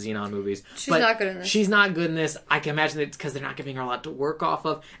get to the Xenon movies. She's not good in this. She's not good in this. I can imagine it's because they're not giving her a lot to work off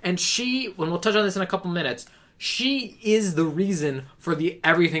of. And when we'll touch on this in a couple minutes, she is the reason for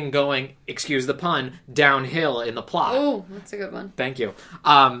everything going, excuse the pun, downhill in the plot. Oh, that's a good one. Thank you.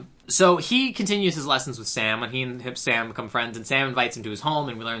 So he continues his lessons with Sam, and he and Sam become friends, and Sam invites him to his home,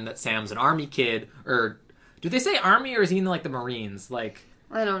 and we learn that Sam's an army kid, or do they say army, or is he in like the Marines? Like,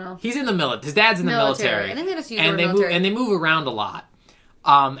 I don't know. he's in the military. His dad's in the military. I think they just use the and word they military. and they move around a lot.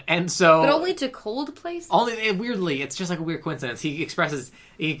 And so But only to cold places? weirdly, it's just like a weird coincidence. He expresses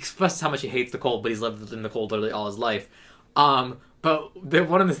how much he hates the cold, but he's lived in the cold literally all his life. But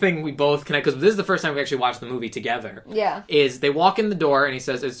one of the things we both connect, because this is the first time we actually watched the movie together. Yeah. Is they walk in the door and he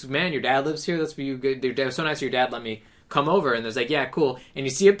says, "Man, your dad lives here. That's for you. Good. It was so nice. Your dad let me come over." And there's like, "Yeah, cool." And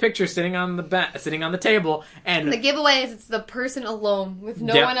you see a picture sitting on the table, and The giveaway is it's the person alone with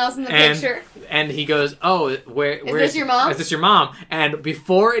no Yep. one else in the And- picture. And he goes, "Oh, where this your mom? Is this your mom?" And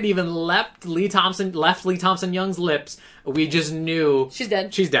before it even left Lee Thompson Young's lips, we just knew She's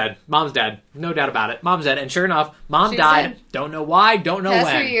dead. She's dead. Mom's dead. No doubt about it. Mom's dead. And sure enough, Mom She's died. dead. Don't know why. Don't know Past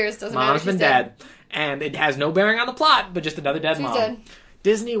when. 3 years, doesn't matter, Mom's been she's dead. And it has no bearing on the plot, but just another dead She's mom. dead.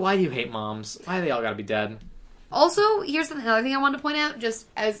 Disney, why do you hate moms? Why do they all gotta be dead? Also, here's another thing I wanted to point out. Just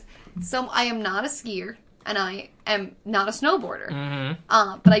as I am not a skier and I am not a snowboarder.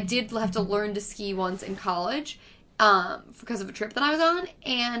 Mm-hmm. But I did have to learn to ski once in college because of a trip that I was on.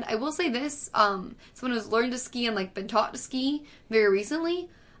 And I will say this: someone who's learned to ski and like been taught to ski very recently.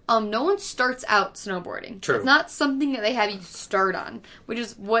 No one starts out snowboarding. True. It's not something that they have you start on, which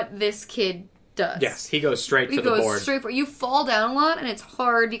is what this kid does. Yes, he goes straight You to the go board. straight for you fall down a lot and it's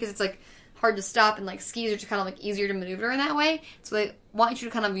hard because it's like hard to stop and like skis are just kind of like easier to maneuver in that way. So they want you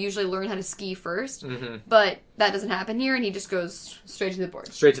to kind of usually learn how to ski first. Mm-hmm. But that doesn't happen here and he just goes straight to the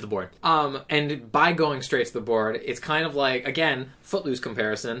board. Straight to the board. And by going straight to the board, it's kind of like, again, Footloose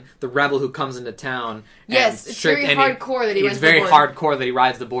comparison, the rebel who comes into town. Yes, it's very hardcore that he It's rides the very board. hardcore that he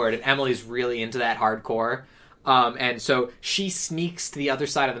rides the board, and Emily's really into that hardcore. And so she sneaks to the other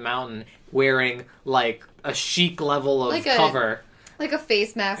side of the mountain wearing, like, a chic level of Like cover. Like a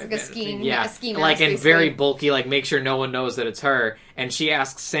face mask, like a ski mask. Like, and basically. very bulky, like, make sure no one knows that it's her. And she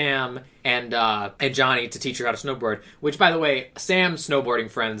asks Sam and Johnny to teach her how to snowboard. Which, by the way, Sam's snowboarding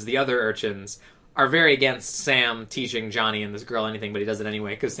friends, the other urchins, are very against Sam teaching Johnny and this girl anything, but he does it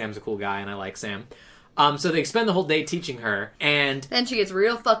anyway, because Sam's a cool guy, and I like Sam. So they spend the whole day teaching her, and... Then she gets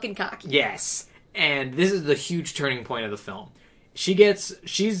real fucking cocky. Yes. And this is the huge turning point of the film.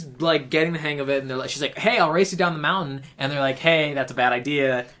 She's like getting the hang of it, and she's like, "Hey, I'll race you down the mountain." And they're like, "Hey, that's a bad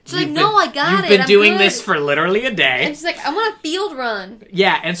idea." She's like, "No, I got You've it. been I'm doing good." this for literally a day. And she's like, "I want a field run."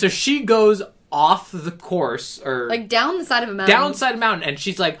 Yeah, and so she goes off the course, or Like down the side of a mountain. downside mountain, and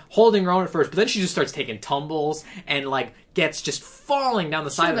she's like holding her own at first, but then she just starts taking tumbles and like gets just falling down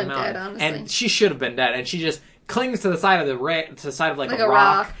the side of the been mountain. dead, honestly. And she should have been dead, and she just clings to the side of to the side of like Like a a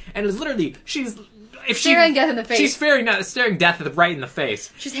rock, rock. and it's literally Staring death in the face. She's staring death right in the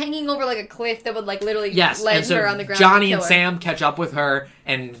face. She's hanging over like a cliff that would like literally Yes, land and so her on the ground. Johnny and and kill her. Sam catch up with her,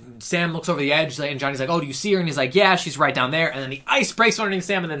 and Sam looks over the edge, and Johnny's like, "Oh, do you see her?" And he's like, "Yeah, she's right down there." And then the ice breaks underneath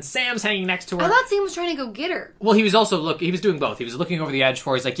Sam, and then Sam's hanging next to her. I thought Sam was trying to go get her. Well, he was also he was doing both. He was looking over the edge for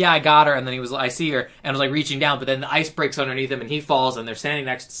her. He's like, "Yeah, I got her," and then I see her, and was like reaching down, but then the ice breaks underneath him, and he falls, and they're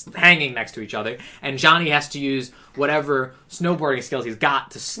hanging next to each other, and Johnny has to use whatever snowboarding skills he's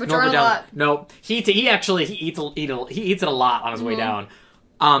got to Which snowboard aren't a down. lot. No, he eats it a lot on his way down.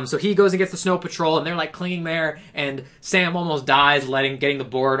 So he goes and gets the snow patrol, and they're like clinging there, and Sam almost dies getting the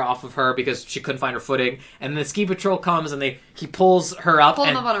board off of her because she couldn't find her footing. And the ski patrol comes, and he pulls her up, Pull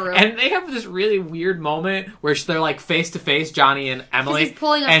and, him up on a rope. and they have this really weird moment where they're like face to face, Johnny and Emily, he's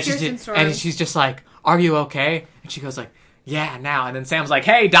pulling up and Kirsten's story. and she's just like, "Are you okay?" And she goes like, "Yeah, now." And then Sam's like,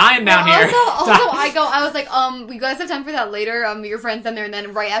 "Hey, dying down here." Also, I was like, you guys have time for that later. Your friend's down there, and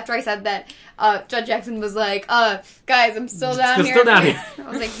then right after I said that, Judd Jackson was like, guys, I'm still down here. Still down here. I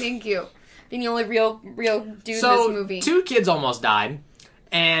was like, thank you. Being the only real dude in So this movie. 2 kids almost died,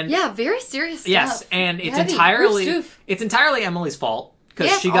 and Yeah, very serious stuff. yes, and it's Heavy. entirely Real stuff. Emily's fault. Because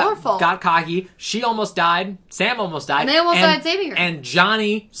Yeah, she it's all her fault. got cocky. She almost died. Sam almost died. And they almost died saving her. And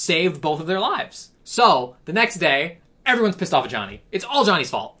Johnny saved both of their lives. So, the next day, everyone's pissed off at Johnny. It's all Johnny's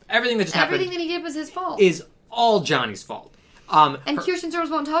fault. Everything that just Everything happened that he did was his fault. is all Johnny's fault. And Kirsten Storms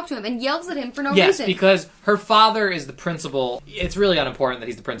won't talk to him and yells at him for no Yes, reason. because her father is the principal. It's really unimportant that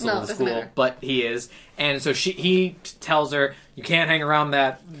he's the principal No, of the it doesn't school, matter. but he is. And so he tells her, "You can't hang around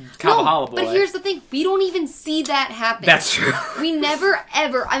that Kabahala boy." But here's the thing: we don't even see that happen. That's true. We never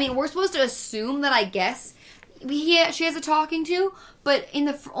ever. I mean, we're supposed to assume that. I guess she has a talking to, but in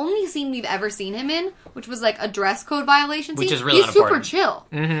the only scene we've ever seen him in, which was like a dress code violation scene, Which is really he's super unimportant. chill.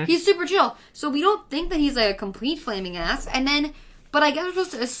 Mhm. He's super chill. So we don't think that he's like a complete flaming ass. And then, but I guess we're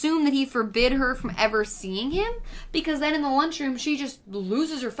supposed to assume that he forbid her from ever seeing him, because then in the lunchroom she just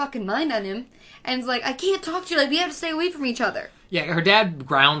loses her fucking mind on him and is like, "I can't talk to you. Like, we have to stay away from each other." Yeah, her dad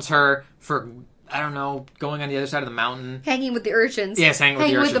grounds her for, I don't know, going on the other side of the mountain. Hanging with the urchins. Yes, hanging with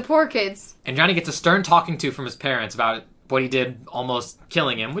the with the urchins. poor kids. And Johnny gets a stern talking to from his parents about what he did almost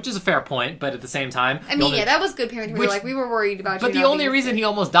killing him, which is a fair point, but at the same time... I mean, yeah, that was good parenting. We were worried about you. But the not only being reason sick. he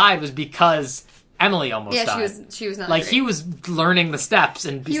almost died was because Emily almost Yeah, died. she was not Like, great. he was learning the steps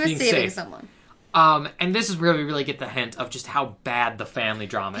and He was being saving safe. someone. And this is where we really get the hint of just how bad the family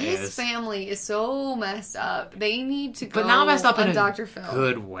drama His is. family is so messed up. They need to go But not messed up in on a Dr. Phil.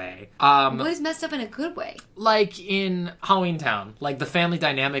 good way. Well, he's messed up in a good way. Like in Halloween Town. Like, the family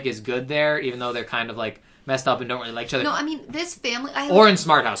dynamic is good there, even though they're kind of, like, messed up and don't really like each other. No, I mean, this family... Or in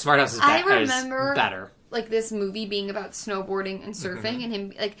Smart House. Smart House is, I is remember- better. like this movie being about snowboarding and surfing Mm-hmm. and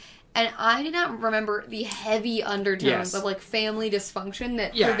him like, and I did not remember the heavy undertones Yes. of like family dysfunction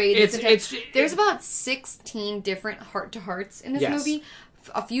that Yeah, pervade this entire. it's- There's about 16 different heart to hearts in this Yes. movie.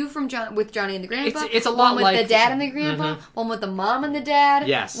 A few from with Johnny and the grandpa. It's a one lot with like- the dad and the grandpa. Mhm. One with the mom and the dad.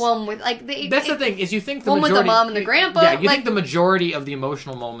 Yes. One with like That's the thing, is you think the one with majority... the mom and the grandpa, Yeah, you like- think the majority of the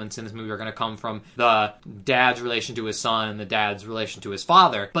emotional moments in this movie are going to come from the dad's relation to his son and the dad's relation to his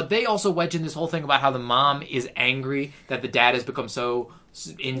father. But they also wedge in this whole thing about how the mom is angry that the dad has become so...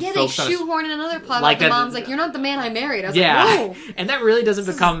 Yeah, they focused on his- shoehorn in another plot. Like Like the that- mom's like, "You're not the man I married." I was Yeah, like, "Whoa." and that really doesn't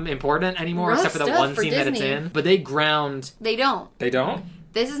become important anymore, Rough except for that stuff one for scene that it's Disney. in. But they ground... They don't. They don't?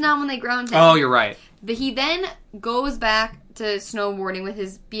 This is not when they ground him. Oh, you're right. He then goes back to snowboarding with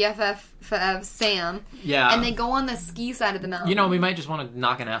his BFF Sam. Yeah. And they go on the ski side of the mountain. You know, we might just want to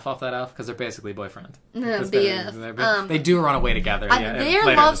knock an F off that elf because they're basically boyfriend. BF. They do run away together. Their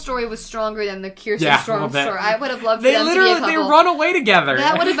later. love story was stronger than the Kirsten Storm well, story. I would have loved They them to be a literally couple. they run away together.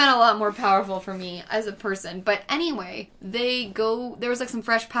 That would have been a lot more powerful for me as a person. But anyway, they go. There was like some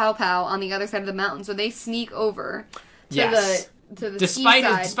fresh pow pow on the other side of the mountain, so they sneak over to Yes. the Despite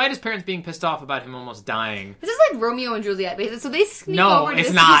ski side. despite his parents being pissed off about him almost dying. This is like Romeo and Juliet, basically. So they sneak No, over to it's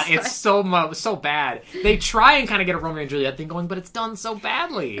the not. ski It's side. so bad. They try and kind of get a Romeo and Juliet thing going, but it's done so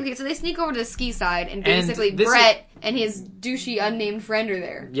badly. Okay, so they sneak over to the ski side, and And basically this Brett and his douchey unnamed friend are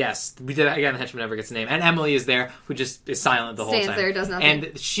there. Yes, we did again. The henchman never gets a name, and Emily is there, who just is silent the whole Stands time. there, does nothing. And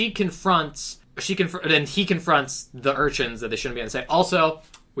and he confronts the urchins that they shouldn't be on the site. Also,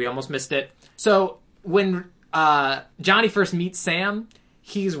 we almost missed it. So when Johnny first meets Sam,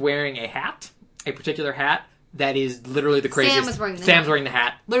 he's wearing a particular hat that is literally the craziest. Sam was wearing the Sam's hat. wearing the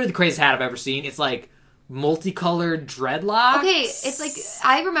hat, literally the craziest hat I've ever seen. It's like multicolored dreadlocks. Okay, it's like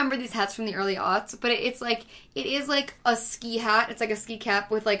I remember these hats from the early aughts, but it is like a ski hat. It's like a ski cap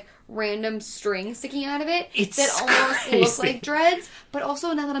with like random string sticking out of it It's that almost crazy. look like dreads, but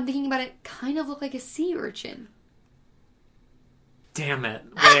also now that I'm thinking about it, kind of look like a sea urchin. Damn it!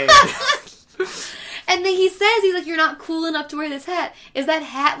 Wait. And then he says, he's like, "You're not cool enough to wear this hat." Is that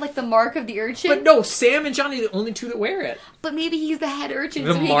hat like the mark of the urchin? But no, Sam and Johnny are the only two that wear it. But maybe he's the head urchin.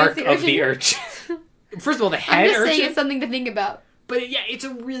 The so he mark gets of the urchin. First of all, the I'm head just urchin. saying it's something to think about. But yeah, it's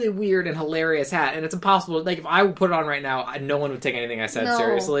a really weird and hilarious hat, and it's impossible. Like if I would put it on right now, no one would take anything I said No.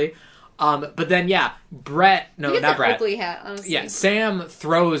 seriously. But then yeah, Brett. No, It's not an Brett. Oakley hat, honestly. Yeah, Sam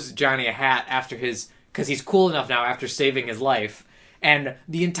throws Johnny a hat because he's cool enough now after saving his life, and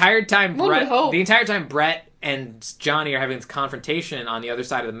the entire time One would hope. Brett and Johnny are having this confrontation on the other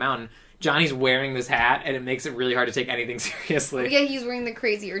side of the mountain. Johnny's wearing this hat, and it makes it really hard to take anything seriously. Yeah, he's wearing the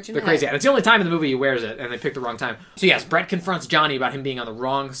crazy urchin The hat. crazy hat. It's the only time in the movie he wears it, and they picked the wrong time. So yes, Brett confronts Johnny about him being on the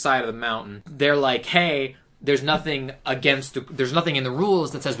wrong side of the mountain. They're like, "Hey, there's nothing in the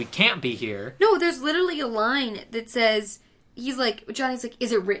rules that says we can't be here." No, there's literally a line that says, Johnny's like,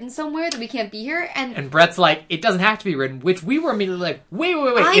 "Is it written somewhere that we can't be here?" And Brett's like, "It doesn't have to be written," which we were immediately like, wait,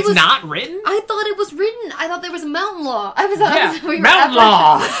 it's not written? I thought it was written. I thought there was mountain law. Mountain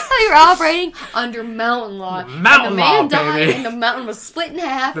law! I thought we were operating under mountain law. Mountain and the man law, died, baby. and the mountain was split in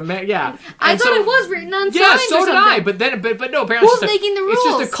half. Yeah. I And thought so- it was written on Yeah, signs so or did something. I. But no, apparently Who's it's just making the It's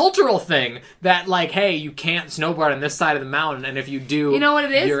just rules? a cultural thing that like, hey, you can't snowboard on this side of the mountain, and if you do, You know what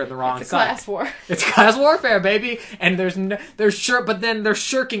it is? You're in the wrong It's a side. class war. It's class warfare, baby. And but then they're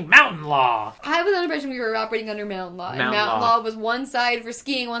shirking mountain law. I was under the impression we were operating under mountain law. And Mountain mountain law. law was one side for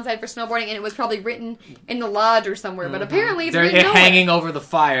skiing, one side for snowboarding, and it was probably written in the lodge or somewhere. But apparently it's They're written nowhere. hanging over the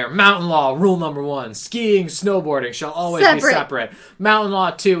fire. Mountain law, rule number 1. Skiing, snowboarding shall always be Separate. separate. Mountain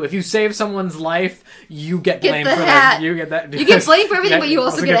law 2. If you save someone's life, you get blamed the for hat. that. You get that. You get blamed for everything, but you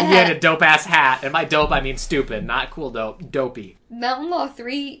also get a You get hat. a dope-ass hat. And by dope, I mean stupid. Not cool dope. Dopey. Mountain Law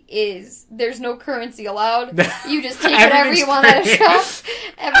 3 is there's no currency allowed. You just take whatever Everything's you want at a free. shop.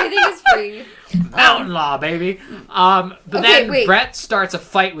 Everything is free. Mountain law, baby. But Okay, then wait. Brett starts a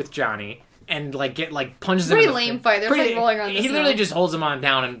fight with Johnny and punches him. Pretty in the lame fight. They're like rolling around the He snow. literally just holds him on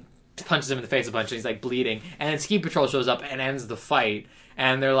down and punches him in the face a bunch, and he's like bleeding. And then Ski Patrol shows up and ends the fight.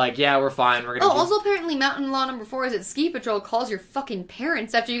 And they're like, "Yeah, we're fine. We're gonna." Oh, also apparently Mountain Law number 4 is that Ski Patrol calls your fucking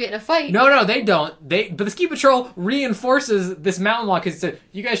parents after you get in a fight. No, they don't. But the Ski Patrol reinforces this mountain law because it said,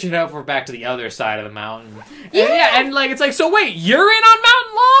 "You guys should head over back to the other side of the mountain." Yeah. And like it's like, so wait, you're in on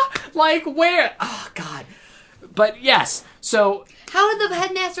mountain law? Like where? Oh God. But yes, so How did the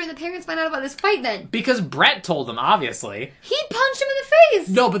headmaster and the parents find out about this fight then? because Brett told them, obviously. He punched him in the face.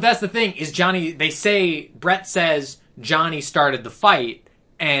 No, but that's the thing is Brett says Johnny started the fight,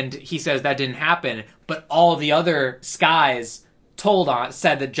 and he says that didn't happen, but all the other skies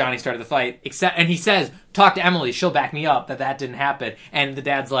said that Johnny started the fight, and he says, talk to Emily, she'll back me up that didn't happen, and the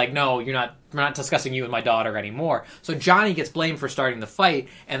dad's like, no, we're not discussing you and my daughter anymore. So Johnny gets blamed for starting the fight,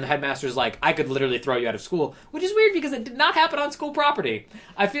 and the headmaster's like, I could literally throw you out of school, which is weird because it did not happen on school property.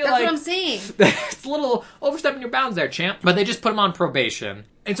 I feel That's like what I'm saying. it's a little overstepping your bounds there, champ. But they just put him on probation.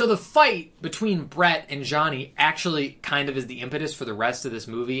 And so the fight between Brett and Johnny actually kind of is the impetus for the rest of this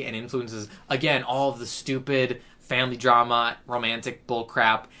movie and influences, again, all of the stupid family drama, romantic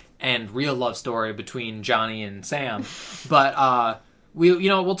bullcrap, and real love story between Johnny and Sam. But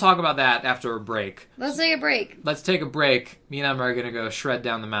we'll talk about that after a break. Let's take a break. Let's take a break. Me and Emma are gonna go shred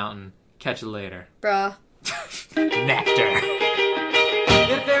down the mountain. Catch you later. Bruh. Nectar.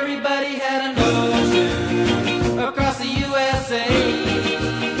 If everybody had an ocean across the USA,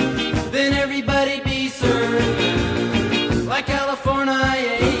 then everybody'd be surfing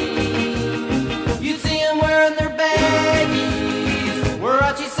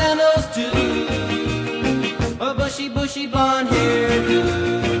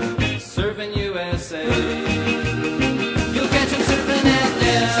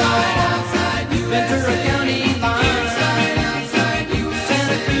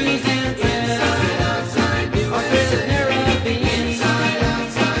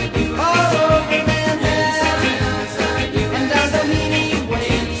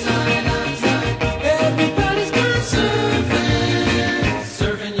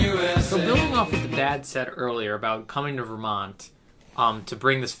said earlier about coming to Vermont to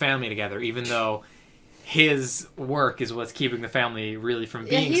bring this family together, even though his work is what's keeping the family really from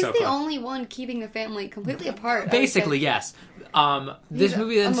Yeah, being he's so the close. only one keeping the family completely apart. I would Basically, say. yes. This He's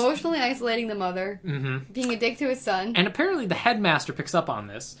movie then... emotionally isolating the mother, being a dick to his son. And apparently the headmaster picks up on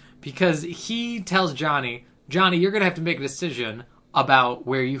this because he tells Johnny, you're going to have to make a decision about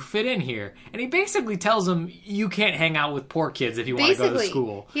where you fit in here. And he basically tells him, you can't hang out with poor kids if you want to go to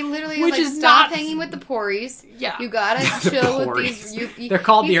school. He literally Which was like, is stop not- hanging with the pories. Yeah. You gotta The chill with pories. these... They're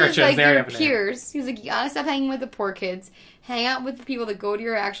called he the says, urchins. like, They're your having it. peers. He's like, you gotta stop hanging with the poor kids. Hang out with the people that go to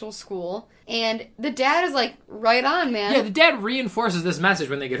your actual school. And the dad is like, right on, man. Yeah, the dad reinforces this message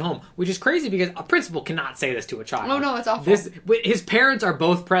when they get home, which is crazy because a principal cannot say this to a child. Oh, no, it's awful. His parents are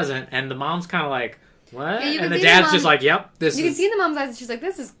both present, and the mom's kind of like, what? Yeah, you can and the see the dad's mom- just like, yep, this You is... can see in the mom's eyes, she's like,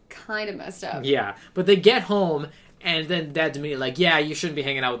 this is kind of messed up. Yeah, but they get home, and then dad's immediately like, yeah, you shouldn't be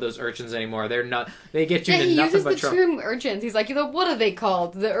hanging out with those urchins anymore. They're not... They get you Yeah, into he nothing uses but the trouble. term urchins. He's like, what are they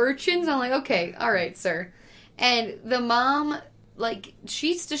called? The urchins? I'm like, okay, all right, sir. And the mom, like, does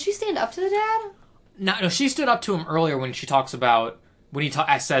she stand up to the dad? No, she stood up to him earlier when she talks about... When he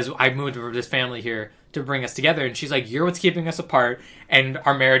says, I moved for this family here to bring us together, and she's like, you're what's keeping us apart, and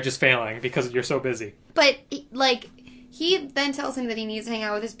our marriage is failing because you're so busy. But, like, he then tells him that he needs to hang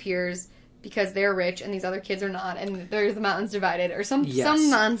out with his peers because they're rich and these other kids are not, and there's the mountains divided, or some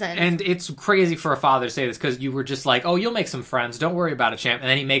nonsense. And it's crazy for a father to say this because you were just like, oh, you'll make some friends. Don't worry about it, champ. And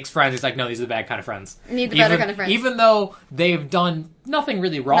then he makes friends. He's like, no, these are the bad kind of friends. Need the better kind of friends. Even though they've done nothing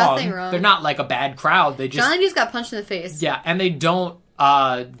really wrong. Nothing wrong. They're not like a bad crowd. They just... Johnny just got punched in the face. Yeah, and they don't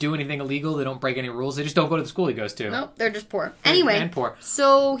do anything illegal. They don't break any rules. They just don't go to the school he goes to. Nope, they're just poor. Anyway, and poor.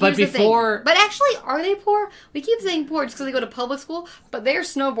 So But here's before- the thing. But actually, are they poor? We keep saying poor just because they go to public school, but they're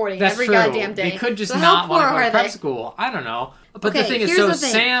snowboarding That's every true. goddamn day. They could just So not how want to poor go to are prep they? school. I don't know. But the Okay, thing is, here's so the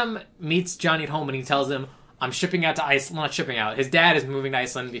thing. Sam meets Johnny at home and he tells him, I'm shipping out to Iceland. Not shipping out. His dad is moving to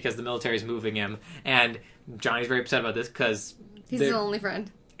Iceland because the military's moving him. And Johnny's very upset about this because... He's his only friend.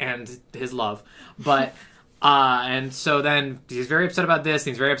 And his love. But... and so then he's very upset about this.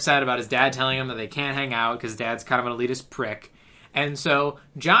 And he's very upset about his dad telling him that they can't hang out because dad's kind of an elitist prick. And so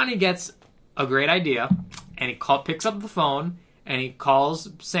Johnny gets a great idea, and he picks up the phone and he calls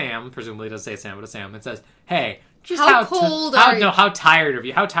Sam. Presumably, he doesn't say Sam, but it's Sam. And says, "Hey, just How cold are you?" No, how tired of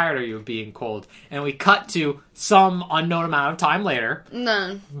you? How tired are you of being cold?" And we cut to some unknown amount of time later.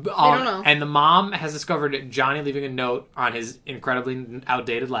 None. I don't know. And the mom has discovered Johnny leaving a note on his incredibly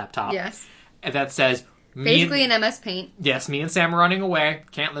outdated laptop. Yes. And that says, Basically an MS Paint. Yes, me and Sam are running away.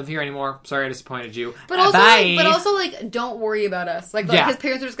 Can't live here anymore. Sorry I disappointed you. But also, Bye. like, don't worry about us. Like Yeah. his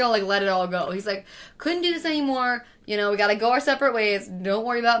parents are just gonna, like, let it all go. He's like, couldn't do this anymore. You know, we gotta go our separate ways. Don't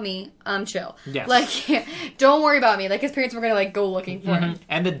worry about me. I'm chill. Yes. Like, don't worry about me. Like, his parents were gonna, like, go looking for him.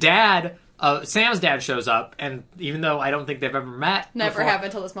 And the dad, Sam's dad shows up, and even though I don't think they've ever met Never before, happened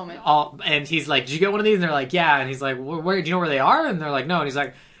until this moment. and he's like, "Did you get one of these?" And they're like, "Yeah." And he's like, "Where? Do you know where they are?" And they're like, "No." And he's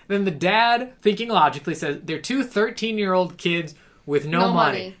like, then the dad, thinking logically, says, "They're two 13-year-old kids with no No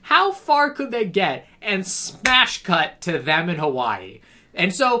money. money. How far could they get?" And smash cut to them in Hawaii.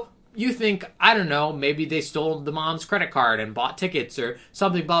 And so you think, I don't know, maybe they stole the mom's credit card and bought tickets or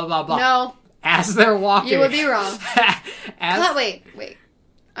something, blah, blah, blah. No. As they're walking. You would be wrong. As, Wait.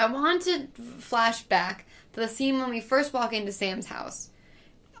 I want to flash back to the scene when we first walk into Sam's house.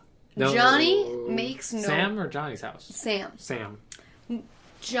 No. Johnny makes note. Sam or Johnny's house? Sam. Sam.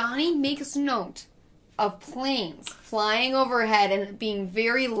 Johnny makes note of planes flying overhead and being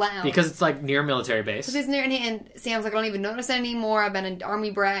very loud. Because it's like near military base. Because he's near, and Sam's like, I don't even notice it anymore. I've been an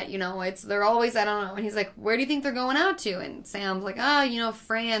army brat, you know. They're always, I don't know. And he's like, where do you think they're going out to? And Sam's like,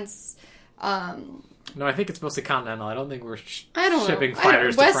 France. No, I think it's mostly continental. I don't think we're I don't shipping know.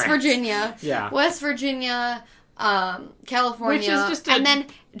 fighters to West France. Virginia. Yeah. West Virginia, California. Which is just and then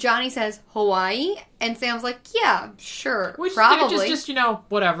Johnny says Hawaii, and Sam's like, yeah, sure, Which probably. just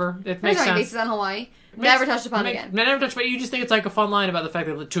whatever. It There's makes army sense. bases on Hawaii. Never touched upon again. Never touched upon. You just think it's like a fun line about the fact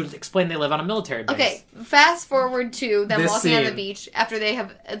that to explain they live on a military base. Okay, fast forward to them This walking on the scene. beach after they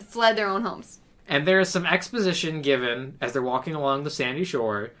have fled their own homes. And there is some exposition given as they're walking along the sandy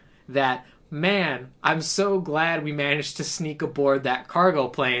shore that, man, I'm so glad we managed to sneak aboard that cargo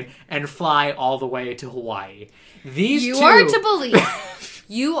plane and fly all the way to Hawaii. These You two are to believe.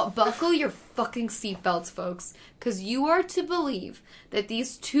 You buckle your fucking seatbelts, folks. Because you are to believe that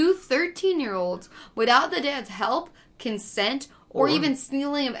these two 13-year-olds, without the dad's help, consent, or even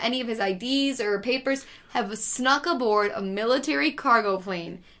stealing of any of his IDs or papers, have snuck aboard a military cargo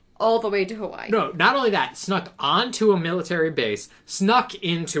plane all the way to Hawaii. No, not only that, snuck onto a military base, snuck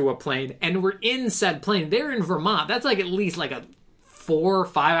into a plane, and were in said plane. They're in Vermont. That's like at least like a 4 or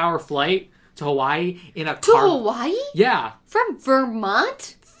 5 hour flight. to Hawaii in a To car. Hawaii? Yeah. From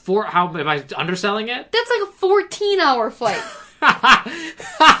Vermont? For how am I underselling it? That's like a 14-hour flight.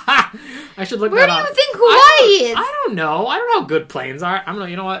 I should look Where that do up. you think Hawaii is? I don't know. I don't know how good planes are. I'm gonna.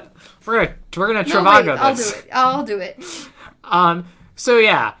 You know what? We're gonna No, Trivago wait, I'll this. do it. I'll do it. So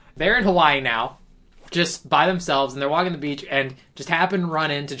yeah, they're in Hawaii now, just by themselves, and they're walking the beach, and just happen to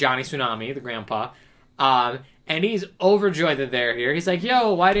run into Johnny Tsunami, the grandpa. And he's overjoyed that they're here. He's like,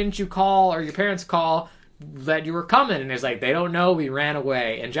 "Yo, why didn't you call, or your parents call, that you were coming?" And he's like, "They don't know. We ran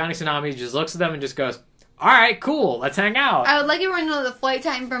away." And Johnny Tsunami just looks at them and just goes, "All right, cool. Let's hang out." I would like everyone to know the flight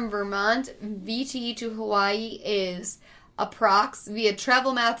time from Vermont, VT to Hawaii is approx via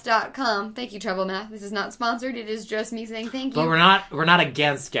travelmath.com. Thank you, TravelMath. This is not sponsored. It is just me saying thank you. But we're not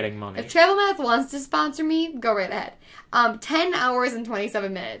against getting money. If TravelMath wants to sponsor me, go right ahead. 10 hours and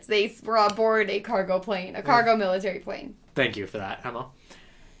 27 minutes. They were aboard a cargo plane, a cargo military plane. Thank you for that, Emma.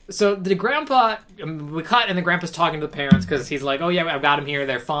 So the grandpa, we cut, and the grandpa's talking to the parents because he's like, "Oh yeah, I've got him here.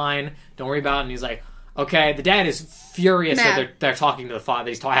 They're fine. Don't worry about it." And he's like, "Okay." The dad is furious Mad. that they're talking to the father.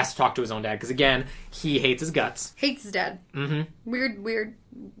 He has to talk to his own dad because again, he hates his guts. Hates his dad. Mm-hmm.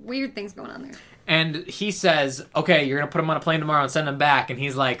 Weird things going on there. And he says, "Okay, you're gonna put him on a plane tomorrow and send him back." And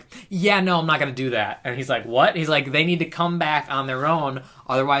he's like, "Yeah, no, I'm not gonna do that." And he's like, "What?" He's like, "They need to come back on their own.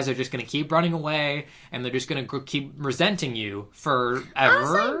 Otherwise, they're just gonna keep running away, and they're just gonna keep resenting you forever."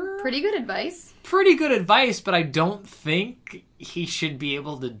 Honestly, pretty good advice. Pretty good advice, but I don't think he should be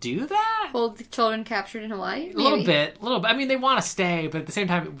able to do that. Hold the children captured in Hawaii? A little bit. I mean, they want to stay, but at the same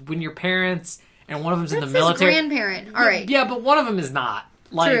time, when your parents and one of them's in the That's his military, grandparent. All right. yeah, but one of them is not.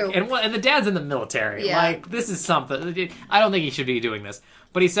 Like, True. And the dad's in the military. Yeah. Like, this is something. I don't think he should be doing this.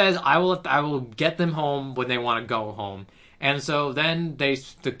 But he says, I will get them home when they want to go home. And so then he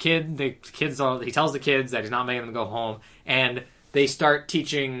tells the kids that he's not making them go home, and they start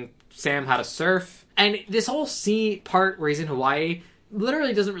teaching Sam how to surf. And this whole part where he's in Hawaii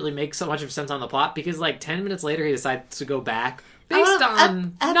literally doesn't really make so much of sense on the plot, because like 10 minutes later he decides to go back based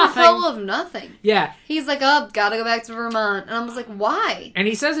on nothing. Apropos of nothing. Yeah. He's like, oh, gotta go back to Vermont. And I was like, why? And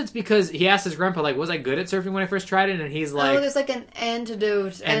he says it's because he asked his grandpa, like, was I good at surfing when I first tried it? And he's like... there's like an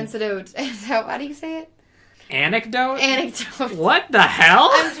antidote. How do you say it? Anecdote? Anecdote. What the hell?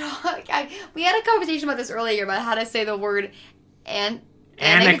 We had a conversation about this earlier about how to say the word Anecdote.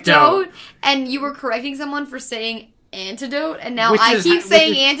 anecdote. And you were correcting someone for saying antidote, and now I keep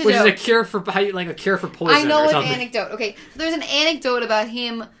saying antidote. Which is a cure for poison. I know or it's something. anecdote. Okay, so there's an anecdote about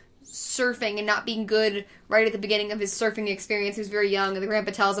him surfing and not being good right at the beginning of his surfing experience. He was very young, and the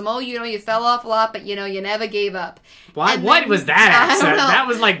grandpa tells him, "Oh, you fell off a lot, but you never gave up." Why? And What then- was that I accent? don't know. That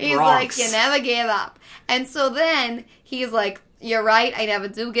was like He's Bronx. like, "You never gave up," and so then he's like, "You're right, I never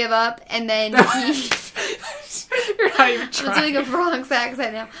do give up," and then he. You're not even I'm trying. doing a Bronx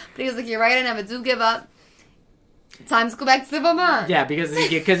accent now, but he was like, "You're right, I never do give up. Time to go back to Vermont." Yeah, because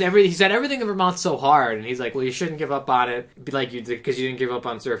he said everything in Vermont's so hard, and he's like, well, you shouldn't give up on it, be like you did, because you didn't give up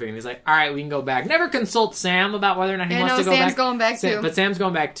on surfing. And he's like, all right, we can go back. Never consult Sam about whether or not he wants to go Sam's back. going back too. But Sam's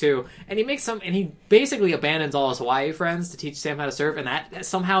going back too, and he basically abandons all his Hawaii friends to teach Sam how to surf, and that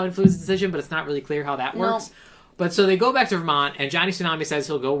somehow influences the decision, but it's not really clear how that works. No. But so they go back to Vermont, and Johnny Tsunami says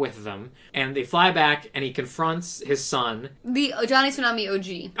he'll go with them, and they fly back, and he confronts his son. The Johnny Tsunami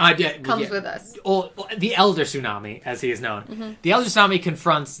OG comes with us. The elder Tsunami, as he is known. Mm-hmm. The elder Tsunami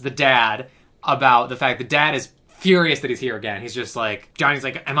confronts the dad about the fact the dad is furious that he's here again. He's just like, Johnny's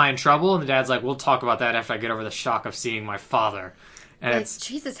like, am I in trouble? And the dad's like, we'll talk about that after I get over the shock of seeing my father. And Like, it's,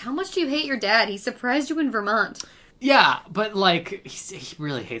 Jesus, how much do you hate your dad? He surprised you in Vermont. yeah, but like, he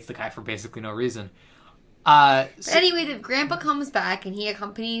really hates the guy for basically no reason. But anyway, the grandpa comes back and he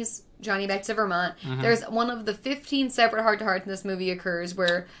accompanies Johnny back to Vermont. Mm-hmm. There's one of the 15 separate heart-to-hearts in this movie occurs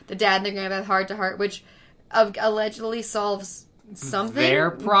where the dad and the grandpa have heart-to-heart, which allegedly solves something.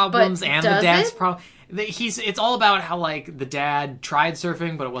 Their problems but and the does dad's it? problem. It's all about how like the dad tried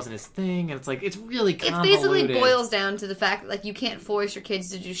surfing, but it wasn't his thing, and it's like it's really It convoluted. basically boils down to the fact that like you can't force your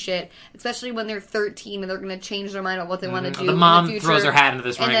kids to do shit, especially when they're 13 and they're going to change their mind on what they want to do. The mom in the future throws her hat into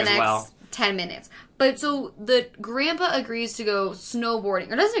this in ring the as next well. 10 minutes. But so the grandpa agrees to go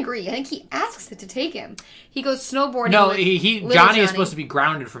snowboarding, or doesn't agree. I think he asks it to take him. He goes snowboarding. No, with Johnny little is supposed to be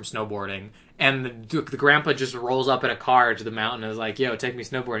grounded from snowboarding, and the grandpa just rolls up in a car to the mountain and is like, "Yo, take me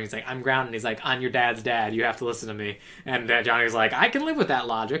snowboarding." He's like, "I'm grounded." He's like, "I'm your dad's dad. You have to listen to me." And Johnny's like, "I can live with that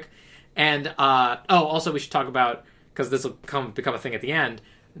logic." And also we should talk about, because this will become a thing at the end.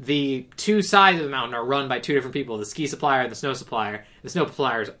 The two sides of the mountain are run by two different people: the ski supplier and the snow supplier. The snow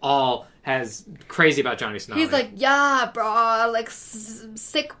supplier is all has crazy about Johnny Tsunami. He's like, yeah, bro, like,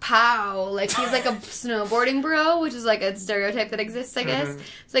 sick pow. Like, he's like a snowboarding bro, which is like a stereotype that exists, I guess.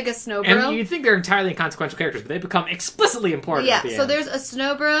 It's like a snow bro. and you'd think they're entirely inconsequential characters, but they become explicitly important Yeah, at the so end. there's a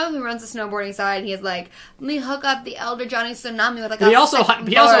snow bro who runs the snowboarding side, and he's like, let me hook up the elder Johnny Tsunami with like But he a also sick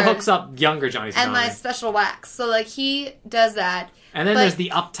he also board hooks up younger Johnny Tsunami. and my special wax. So, like, he does that. And then but- there's the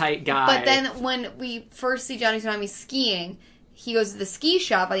uptight guy. But then when we first see Johnny Tsunami skiing, he goes to the ski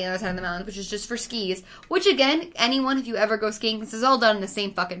shop on the other side of the mountain, which is just for skis. Which, again, anyone, if you ever go skiing, this is all done in the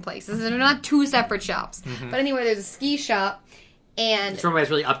same fucking place. They're not two separate shops. But anyway, there's a ski shop, and it's run by this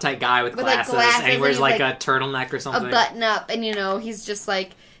really uptight guy with like, glasses, glasses, and he and wears he's, like like, a turtleneck or a something. button up, and, you know, he's just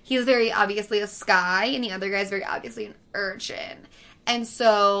like, he's very obviously a Sky, and the other guy's very obviously an urchin. And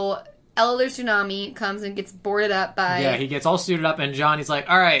so Elder Tsunami comes and gets boarded up by... Yeah, he gets all suited up, and Johnny's like,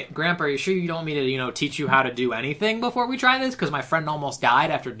 all right, Grandpa, are you sure you don't want me to, teach you how to do anything before we try this? Because my friend almost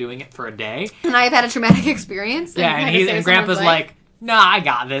died after doing it for a day. And I've had a traumatic experience. Yeah, had and, to he, save and someone's Grandpa's life. like, nah, I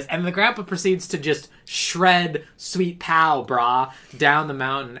got this. And the Grandpa proceeds to just shred Sweet Pow, brah, down the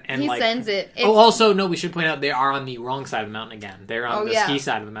mountain. And He like, sends it. Oh, also, no, we should point out they are on the wrong side of the mountain again. They're on Oh, the yeah. ski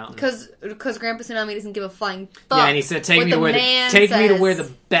side of the mountain. Because Grandpa Tsunami doesn't give a flying fuck. Yeah, and he said, "Take what me to the where man the says.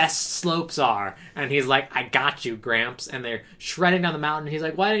 best slopes are." And he's like, "I got you, Gramps." And they're shredding down the mountain. He's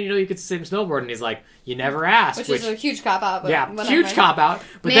like, "Why didn't you know you could sing snowboard?" And he's like, "You never asked." Which is a huge cop out. But yeah, whatever. huge cop out.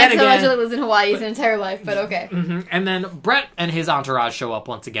 But Man then again, allegedly lives in Hawaii his entire life, but okay. and then Brett and his entourage show up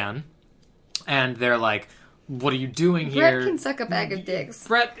once again, and they're like, "What are you doing here?" Brett can suck a bag of dicks.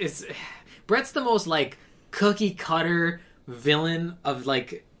 Brett's the most like cookie cutter villain of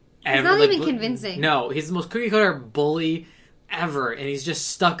like. He's not even convincing. No, he's the most cookie cutter bully ever, and he's just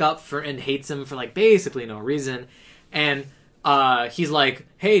stuck up for and hates him for like basically no reason. And he's like,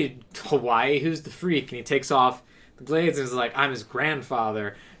 "Hey, Hawaii, who's the freak?" And he takes off the blades and is like, "I'm his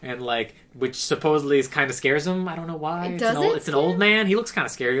grandfather," and like, which supposedly is kind of scares him. I don't know why. It's an old man. He looks kind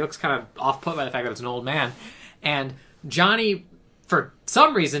of scary. He looks kind of off put by the fact that it's an old man. And Johnny, for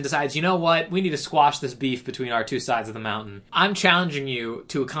some reason, decides, you know what? We need to squash this beef between our two sides of the mountain. I'm challenging you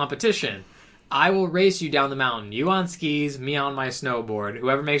to a competition. I will race you down the mountain. You on skis, me on my snowboard.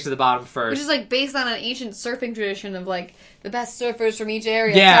 Whoever makes it to the bottom first. Which is like based on an ancient surfing tradition of like the best surfers from each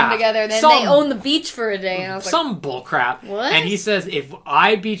area Yeah. come together and then they own the beach for a day. And I was like, some bullcrap. What? And he says, if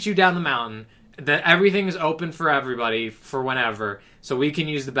I beat you down the mountain, that everything is open for everybody for whenever. So we can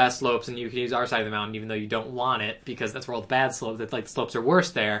use the best slopes and you can use our side of the mountain even though you don't want it because that's where all the bad slopes, that like the slopes are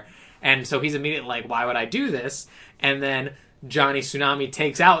worse there. And so he's immediately like, why would I do this? And then Johnny Tsunami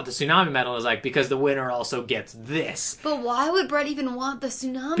takes out the Tsunami medal and is like, because the winner also gets this. but why would Brett even want the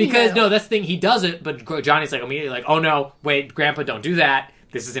tsunami? Because, medal? no, that's the thing, he does it, but Johnny's like immediately like, oh no, wait, Grandpa, don't do that.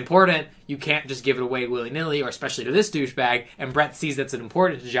 This is important. You can't just give it away willy-nilly, or especially to this douchebag. And Brett sees that's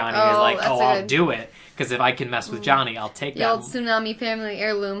important to Johnny and is like, that's I'll good. do it. Because if I can mess with Johnny, I'll take The that. old tsunami family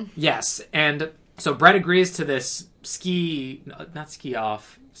heirloom. Yes, and so Brett agrees to this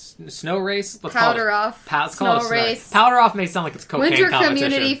snow race? Let's Powder call it, off. let's call it a Snow race. Powder off may sound like it's cocaine Winter competition.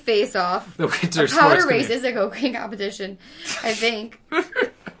 community face off. The winter A sports powder race community. is a cocaine competition, I think.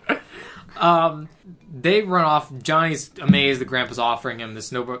 They run off. Johnny's amazed that Grandpa's offering him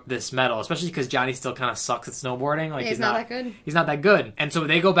this medal, especially because Johnny still kind of sucks at snowboarding. Like Yeah, he's not that good. He's not that good. And so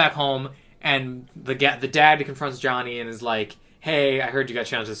they go back home, and the dad confronts Johnny and is like, "Hey, I heard you got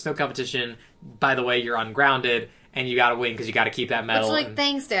challenged to the snow competition. By the way, you're ungrounded, and you got to win because you got to keep that medal." It's like, and,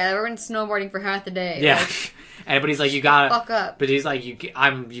 thanks, Dad. I went snowboarding for half the day. yeah. Like, But he's like, you gotta fuck up. But he's like, you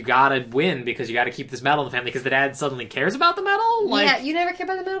gotta win because you gotta keep this medal in the family because the dad suddenly cares about the medal. Like, yeah, you never cared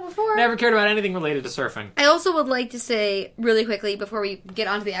about the medal before? never cared about anything related to surfing. I also would like to say, really quickly, before we get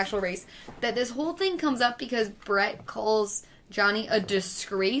onto the actual race, that this whole thing comes up because Brett calls Johnny a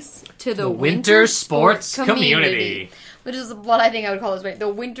disgrace to the winter sports community. Which is what I think I would call this, right? The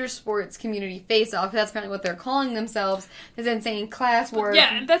winter sports community face-off. That's apparently what they're calling themselves. This insane class war.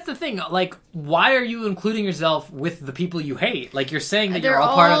 Yeah, and that's the thing. Like, why are you including yourself with the people you hate? Like, you're saying that They're you're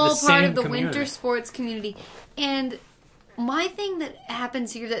all part of the same the community. winter sports community. And my thing that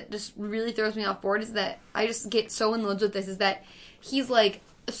happens here that just really throws me off board is that I just get so in love with this is that he's like,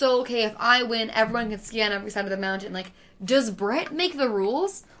 so okay, if I win, everyone can ski on every side of the mountain. Like, does Brett make the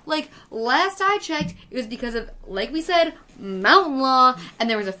rules? Like, last I checked, it was because of, like we said, mountain law, and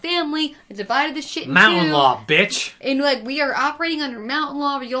there was a family that divided this shit in Mountain two. law, bitch. And, like, we are operating under mountain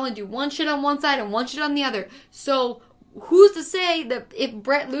law, where you only do one shit on one side and one shit on the other. So, who's to say that if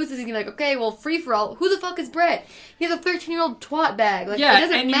Brett loses, he's gonna be like, okay, well, free-for-all. Who the fuck is Brett? He's a 13-year-old twat bag. Like, Yeah, it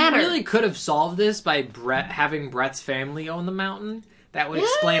doesn't and matter. you really could have solved this by having Brett's family own the mountain. That would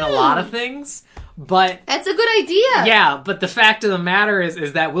explain a lot of things. But That's a good idea. yeah, but the fact of the matter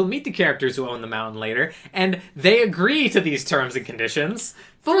is that we'll meet the characters who own the mountain later, and they agree to these terms and conditions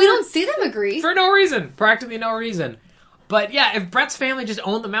But we don't see them agree. for no reason, practically no reason. But yeah, if Brett's family just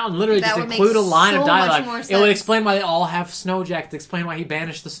owned the mountain, literally That just would make include a line so of much dialogue, more it would sense. explain why they all have snow jackets, explain why he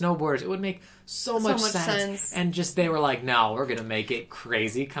banished the snowboarders. It would make so much much sense. sense. And just they were like, no, we're gonna make it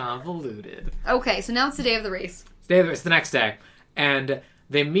crazy convoluted. Okay, so now it's the day of the race. It's the next day, and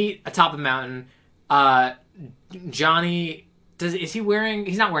they meet atop the mountain. Johnny is he wearing?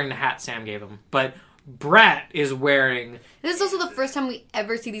 He's not wearing the hat Sam gave him, but Brett is wearing. This is also the first time we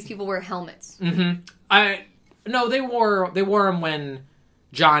ever see these people wear helmets. No, they wore them when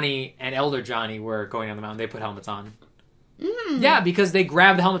Johnny and Elder Johnny were going on the mountain. They put helmets on. Yeah, because they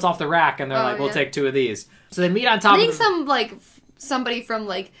grabbed the helmets off the rack and they're like, "We'll yeah. take 2 of these." So they meet on top. I think of somebody from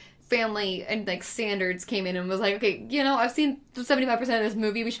like family and like standards came in and was like, okay, I've seen 75% of this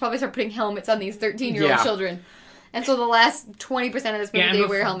movie. We should probably start putting helmets on these 13-year-old Yeah. children. And so the last 20% of this movie, and they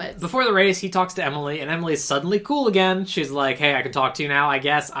wear helmets. Before the race, he talks to Emily, and Emily's suddenly cool again. She's like, "Hey, I can talk to you now, I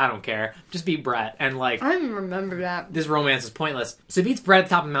guess. I don't care. Just beat Brett." And like, I don't remember that. this romance is pointless. So he beats Brett at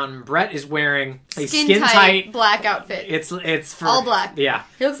the top of the mountain. Brett is wearing a Skin-tight skin-tight... black outfit. It's for... All black. Yeah.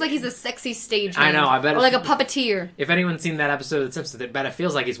 He looks like he's a sexy stage I know, hand. I bet Or it's- like a puppeteer. If anyone's seen that episode of The Simpsons, I bet it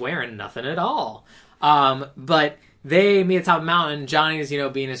feels like he's wearing nothing at all. But they meet at the top of the mountain. Johnny's,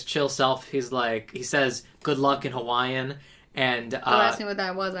 being his chill self. He says, "Good luck" in Hawaiian. And Don't ask me what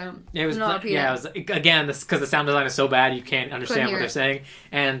that was. I don't it was know. Repeat yeah, it. it was again this because the sound design is so bad you can't understand hear what they're it. saying.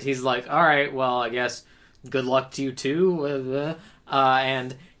 And he's like, "All right, well, I guess good luck to you too."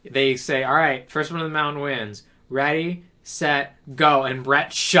 And they say, "All right, first one to the mountain wins. Ready, set, go!" And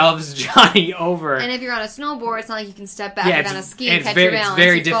Brett shoves Johnny over. And if you're on a snowboard, it's not like you can step back Yeah, like it's- on a ski and and it's catch very- your it's balance.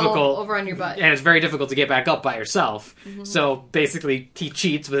 very You fall difficult. over on your butt. And it's very difficult to get back up by yourself. Mm-hmm. So basically, he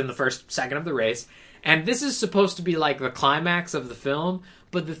cheats within the first second of the race. And this is supposed to be like the climax of the film.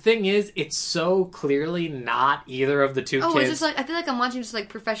 But the thing is, it's so clearly not either of the two Oh, kids. it's just like I feel like I'm watching just like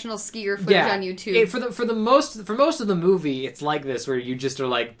professional skier footage on YouTube. For most of the movie, it's like this where you just are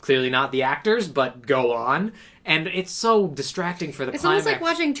like clearly not the actors, but go on, and it's so distracting for the It's climax. almost like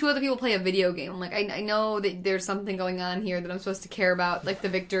watching two other people play a video game. Like I know that there's something going on here that I'm supposed to care about, like the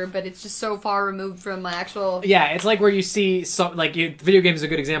victor, but it's just so far removed from my actual. Yeah, it's like where you see video games is a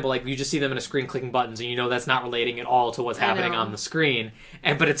good example. Like you just see them in a screen clicking buttons, and that's not relating at all to what's happening know. on the screen.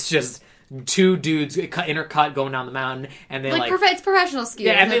 But it's just two dudes intercut going down the mountain, and they It's professional skiers.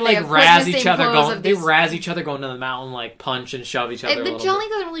 yeah, and they have put razz the each same other clothes going. of They these- razz each other going down the mountain, like punch and shove each other. a But little Johnny bit.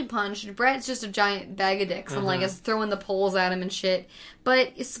 doesn't really punch. Brett's just a giant bag of dicks and Uh-huh. is throwing the poles at him and shit.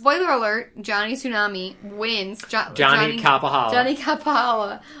 But spoiler alert: Johnny Tsunami wins. Johnny Kapahala. Johnny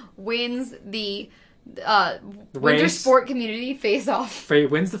Kapahala wins the winter race. sport community face off. He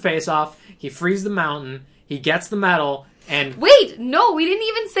wins the face off. He frees the mountain. He gets the medal, and Wait, no, we didn't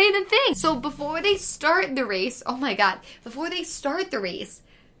even say the thing. So before they start the race, oh my god, before they start the race,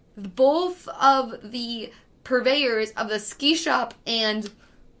 both of the purveyors of the ski shop and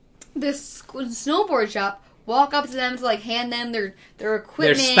the snowboard shop walk up to them to hand them their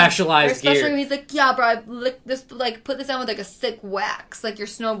equipment, Their specialized gear. He's like, "Yeah, bro, put this on with a thick wax, like your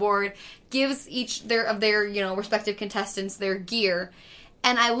snowboard." Gives each of their respective contestants their gear,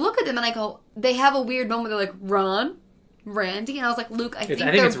 and I look at them and I go, they have a weird moment. They're like, "Ron, Randy," and I was like, "Luke, I think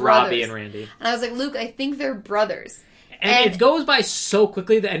they're it's brothers." Robbie and Randy. And I was like, "Luke, I think they're brothers." And it goes by so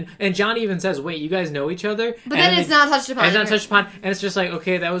quickly that, and Johnny even says, "Wait, you guys know each other?" But then it's not touched upon. And it's not touched upon, and it's just like,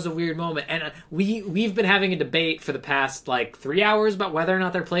 okay, that was a weird moment. And we've been having a debate for the past 3 hours about whether or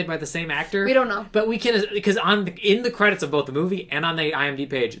not they're played by the same actor. We don't know. But we can, because in the credits of both the movie and on the IMDb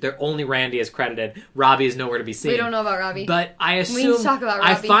page, they're only Randy is credited. Robbie is nowhere to be seen. We don't know about Robbie. But I assume We need to talk about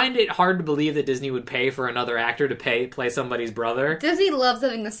I Robbie. find it hard to believe that Disney would pay for another actor to play somebody's brother. Disney loves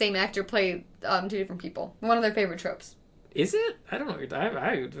having the same actor play two different people. One of their favorite tropes. Is it? I don't know.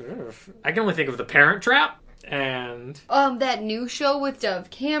 I can only think of The Parent Trap and That new show with Dove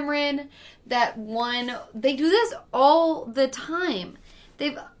Cameron, that one, they do this all the time.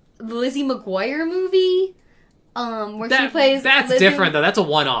 They've the Lizzie McGuire movie, where she plays. That's Lizzie. different though. That's a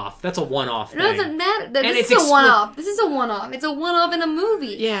one-off. That's a one-off It thing. doesn't matter. And This it's is a one-off. This is a one-off. It's a one-off in a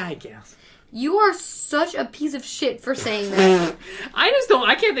movie. Yeah, I guess. You are such a piece of shit for saying that.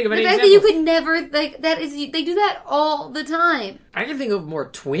 I can't think of any The fact examples. that you could never they do that all the time. I can think of more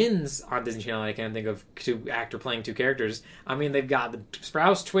twins on Disney Channel than I can think of two actor playing two characters. I mean, they've got the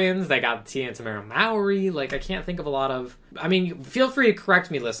Sprouse twins, they got Tia and Tamara Mowry. I can't think of a lot of... I mean, feel free to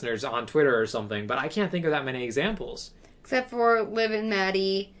correct me, listeners, on Twitter or something, but I can't think of that many examples. Except for Liv and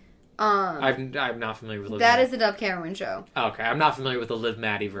Maddie, I'm not familiar with Liv That Maddie. is the Dove Cameron show. Okay, I'm not familiar with the Liv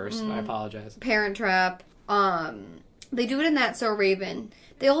Maddie verse. I apologize. Parent Trap. They do it in That's So Raven.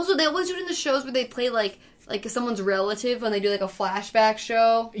 They always do it in the shows where they play like someone's relative when they do like a flashback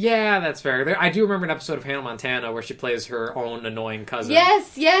show. Yeah, that's fair. I do remember an episode of Hannah Montana where she plays her own annoying cousin. Yes.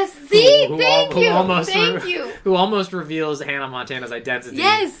 See, thank you. Who almost reveals Hannah Montana's identity.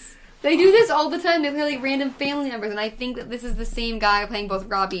 Yes. They do this all the time. They play like random family members, and I think that this is the same guy playing both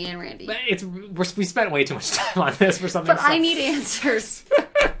Robbie and Randy. But we spent way too much time on this for something. But I need answers.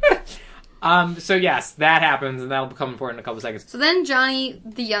 So yes, that happens, and that'll become important in a couple seconds. So then Johnny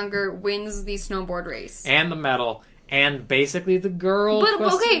the Younger wins the snowboard race. And the medal, and basically the girl. But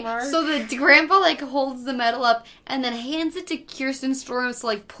okay, mark. so the grandpa like holds the medal up and then hands it to Kirsten Storms to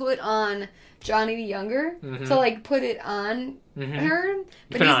like put on Johnny the Younger to like put it on her,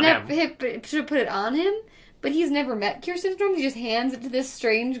 but he's never should put it on him. But he's never met Kirsten Storms. He just hands it to this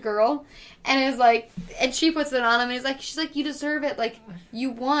strange girl, and is like, and she puts it on him, and is like, she's like, you deserve it, like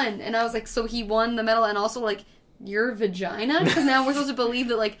you won. And I was like, so he won the medal, and also like your vagina, because now we're supposed to believe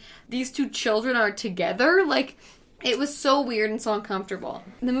that like these two children are together, like. It was so weird and so uncomfortable.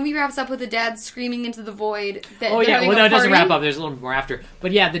 The movie wraps up with the dad screaming into the void. That no, it doesn't wrap up. There's a little more after.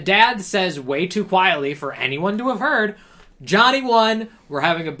 But yeah, the dad says way too quietly for anyone to have heard, Johnny won. We're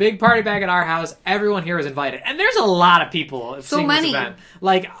having a big party back at our house. Everyone here is invited. And there's a lot of people seeing this event.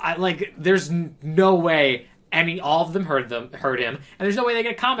 Like, there's no way all of them heard him. And there's no way they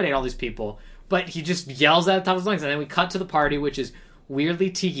can accommodate all these people. But he just yells at the top of his lungs. And then we cut to the party, which is weirdly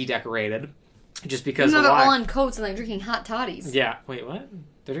tiki decorated. Just because they're all in coats and like drinking hot toddies. Yeah. Wait, what?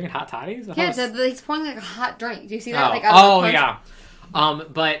 They're drinking hot toddies? He's pouring like a hot drink. Do you see that? Yeah.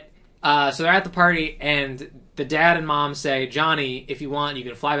 So they're at the party and the dad and mom say, Johnny, if you want, you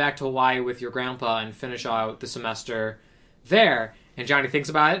can fly back to Hawaii with your grandpa and finish out the semester there. And Johnny thinks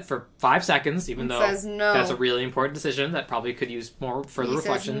about it for 5 seconds, even though says no. That's a really important decision that probably could use more further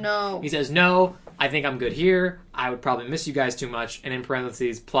reflection. Says no. He says, no, I think I'm good here. I would probably miss you guys too much. And in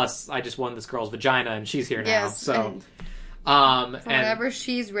parentheses, plus I just won this girl's vagina and she's here now. Yes, so, whenever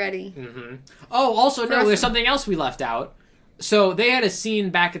she's ready. Mm-hmm. Oh, also, no, there's something else we left out. So they had a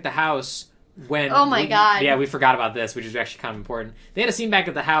scene back at the house when... Oh my god. Yeah, we forgot about this, which is actually kind of important. They had a scene back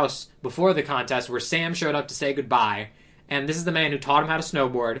at the house before the contest where Sam showed up to say goodbye. And this is the man who taught him how to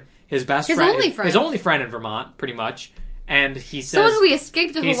snowboard. His only friend in Vermont, pretty much. And he says... So as we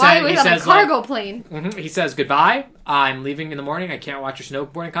escaped to Hawaii with a cargo plane. Mm-hmm, he says, goodbye. I'm leaving in the morning. I can't watch your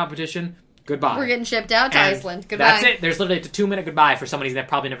snowboarding competition. Goodbye. We're getting shipped out to Iceland. Goodbye. That's it. There's literally a 2-minute goodbye for somebody they're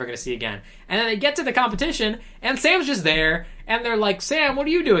probably never going to see again. And then they get to the competition, and Sam's just there, and they're like, Sam, what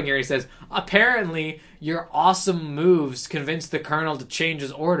are you doing here? He says, apparently your awesome moves convinced the colonel to change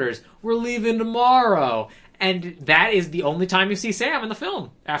his orders. We're leaving tomorrow. And that is the only time you see Sam in the film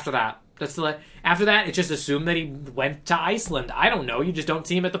after that. After that, it's just assumed that he went to Iceland. I don't know. You just don't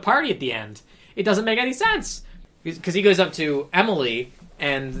see him at the party at the end. It doesn't make any sense. Because he goes up to Emily,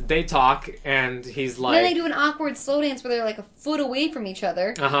 and they talk, and he's like... Then they do an awkward slow dance where they're like a foot away from each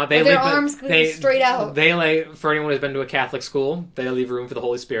other. Uh-huh. With their arms straight out. They lay, for anyone who's been to a Catholic school, they leave room for the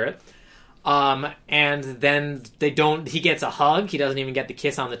Holy Spirit. And then he gets a hug. He doesn't even get the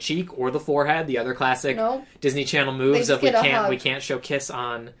kiss on the cheek or the forehead. The other classic Disney Channel moves of we can't show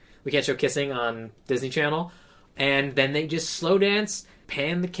kissing on Disney Channel. And then they just slow dance,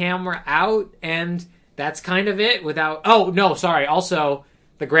 pan the camera out, and that's kind of it Also,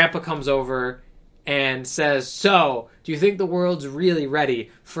 the grandpa comes over and says, so, do you think the world's really ready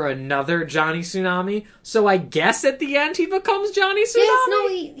for another Johnny Tsunami? So I guess at the end he becomes Johnny Tsunami? Yes, no,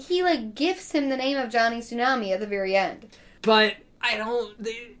 he like gifts him the name of Johnny Tsunami at the very end. But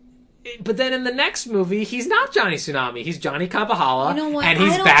But then in the next movie, he's not Johnny Tsunami. He's Johnny Kapahala, and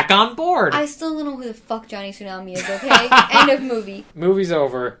he's back on board. I still don't know who the fuck Johnny Tsunami is, okay? End of movie. Movie's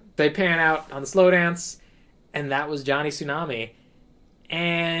over. They pan out on the slow dance, and that was Johnny Tsunami.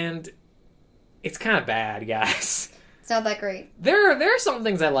 And... it's kind of bad, guys. It's not that great. There are some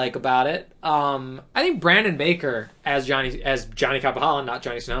things I like about it. I think Brandon Baker as Johnny Kapahala, not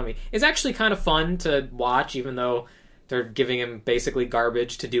Johnny Tsunami, is actually kind of fun to watch, even though they're giving him basically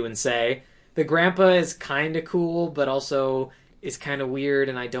garbage to do and say. The grandpa is kind of cool, but also is kind of weird,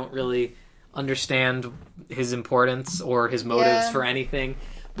 and I don't really understand his importance or his motives for anything.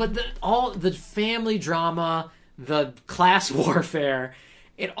 But the family drama, the class warfare...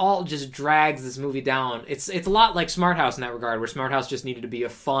 it all just drags this movie down. It's a lot like Smart House in that regard, where Smart House just needed to be a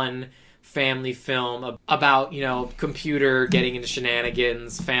fun family film about, computer getting into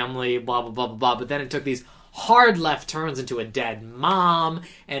shenanigans, family, blah, blah, blah, blah, blah. But then it took these hard left turns into a dead mom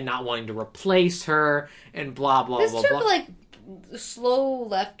and not wanting to replace her and blah, blah, blah, blah. This took, slow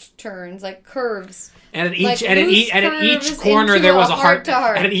left turns, like curves. And at Like, each and at loose each curves corner into there was a a heart heart to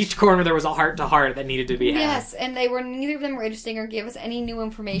heart. And at each corner there was a heart to heart that needed to be had. Yes, and they were neither of them were interesting or gave us any new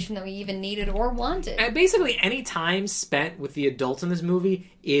information that we even needed or wanted. And basically, any time spent with the adults in this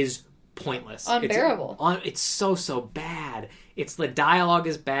movie is pointless. Unbearable. It's so bad. It's the dialogue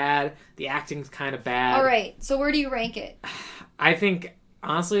is bad. The acting's kind of bad. All right, so where do you rank it? I think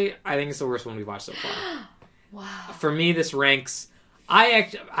it's the worst one we've watched so far. Wow. For me, this ranks.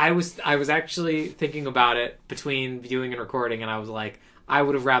 I was actually thinking about it between viewing and recording, and I was like, I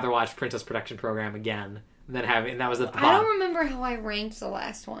would have rather watched Princess Protection Program again than having. And that was at the bottom. I don't remember how I ranked the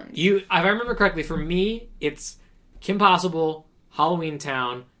last one. If I remember correctly, for me, it's Kim Possible, Halloween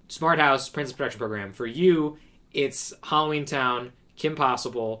Town, Smart House, Princess Protection Program. For you, it's Halloween Town, Kim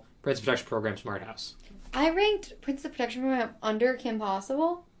Possible, Princess Protection Program, Smart House. I ranked Princess Protection Program under Kim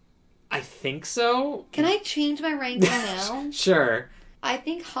Possible. I think so. Can I change my ranking now? Sure. I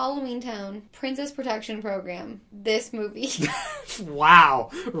think Halloween Town, Princess Protection Program, this movie, Wow.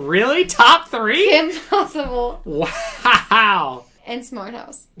 Really? Top 3? Kim Possible, Wow. and Smart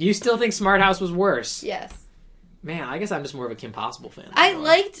House. You still think Smart House was worse? Yes. Man, I guess I'm just more of a Kim Possible fan. I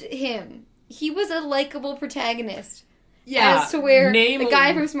liked him. He was a likable protagonist. Yeah. As to where name the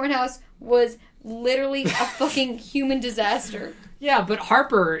guy from Smart House was literally a fucking human disaster. Yeah, but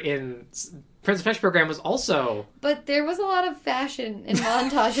Harper in Princess Protection Program was also... But there was a lot of fashion and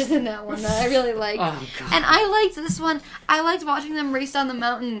montages in that one that I really liked. Oh, God. And I liked this one. I liked watching them race down the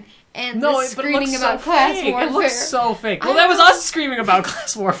mountain and No, the but it screaming looks about so class fake. warfare. It looks so fake. Well, I that was know. us screaming about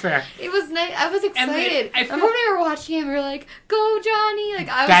class warfare. It was nice. I was excited. I feel- Remember when we were watching him? We were like, "Go, Johnny!" Like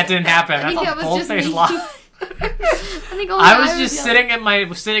I was, That didn't happen. I think That's that a was just bold-faced me. lie. I think only I was just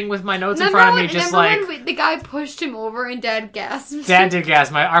yelling. sitting with my notes in Remember front of when, me, just remember like... when the guy pushed him over and Dad gasped? Dad did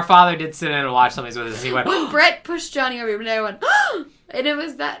gas. Our father did sit in and watch something with us, and he went... When Brett pushed Johnny over, and I went, and it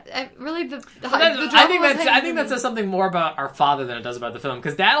was that really the I think that says something more about our father than it does about the film,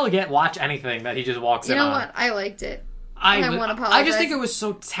 because Dad'll watch anything that he just walks You in know on. what? I liked it. I wanna I apologize. just think it was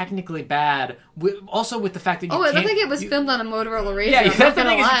so technically bad. Also with the fact that you Oh, it can't... looked like it was filmed on a Motorola Razr. Yeah, I'm that's not the gonna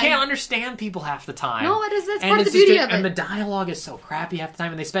thing is you lie. can't understand people half the time. No, it is. That's And part of the it's just beauty of it. And the dialogue is so crappy half the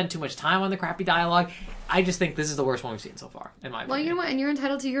time, and they spend too much time on the crappy dialogue. I just think this is the worst one we've seen so far, in my opinion. Well, you know what? And you're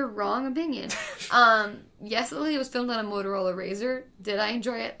entitled to your wrong opinion. Yes, it was filmed on a Motorola Razr. Did I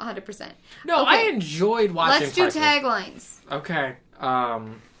enjoy it? 100%. No, Okay. I enjoyed watching Let's do parts of it. taglines. Okay.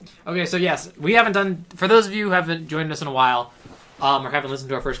 Okay, so yes, we haven't done... For those of you who haven't joined us in a while, or haven't listened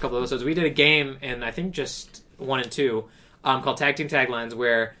to our first couple of episodes, we did a game in, I think, just 1 and 2, called Tag Team Taglines,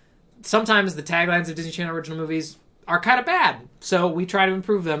 where sometimes the taglines of Disney Channel original movies are kind of bad. So we try to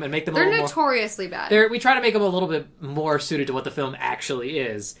improve them and make them a They're little more... notoriously bad. We try to make them a little bit more suited to what the film actually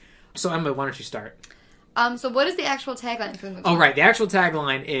is. So, Emma, why don't you start? So what is the actual tagline for the movie? Oh, right. The actual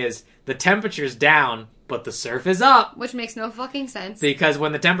tagline is, the temperature's down, but the surf is up. Which makes no fucking sense. Because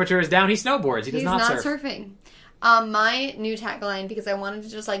when the temperature is down, he snowboards. He does He's not surf. surfing. My new tagline, because I wanted to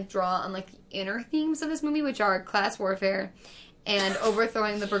just draw on the inner themes of this movie, which are class warfare and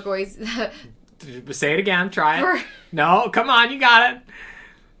overthrowing the Burgoyne. Say it again. Try it. Bur- No, come on. You got it.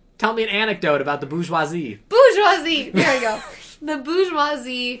 Tell me an anecdote about the bourgeoisie. Bourgeoisie! There we go. The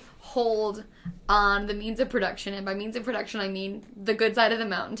bourgeoisie hold on the means of production, and by means of production I mean the good side of the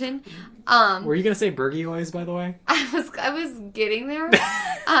mountain. Were you going to say Burgiois, by the way? I was getting there,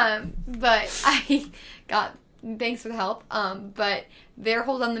 but I got thanks for the help. But their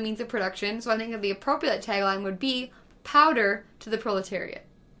hold on the means of production, so I think that the appropriate tagline would be "Powder to the proletariat."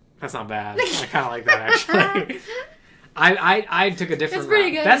 That's not bad. I kind of like that, actually. I took a different It's pretty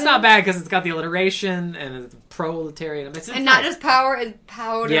route. good, That's isn't not it? bad because it's got the alliteration and it's proletarian. And not just power, it's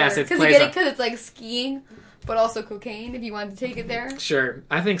powder. Yes, it because plays you get a- it because it's like skiing, but also cocaine. If you wanted to take it there, Sure.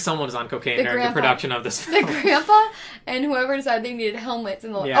 I think someone was on cocaine The during grandpa. the production of this the film. grandpa and whoever decided they needed helmets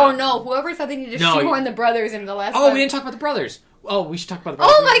and the Yeah. oh no, whoever decided they needed to No, shoehorn the brothers into the last. Oh, one. we didn't talk about the brothers. Oh, we should talk about the Oh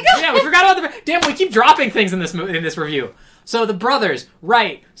brothers. my God! Yeah, we forgot about the... Damn, we keep dropping things in this review. So the brothers,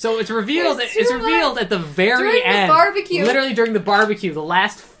 right. So it's revealed There's It's too revealed much. at the very During the end. barbecue. Literally during the barbecue, the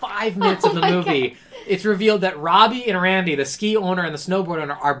last 5 minutes of Oh the my movie. God. It's revealed that Robbie and Randy, the ski owner and the snowboard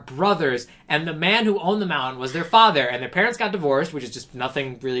owner, are brothers, and the man who owned the mountain was their father, and their parents got divorced, which is just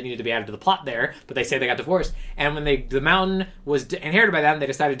nothing really needed to be added to the plot there, but they say they got divorced, and when the mountain was inherited by them, they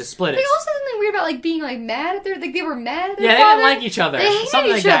decided to split it. They also something weird about being mad at they were mad at their Yeah, they father. didn't like each other. They hated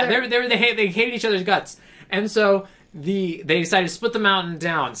Something like each that. other. They hated each other's guts. And so they decided to split the mountain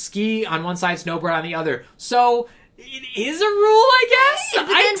down. Ski on one side, snowboard on the other. So it is a rule, I guess. But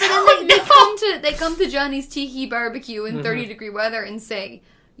then, I don't know. they come to Johnny's Tiki barbecue in 30-degree weather and say,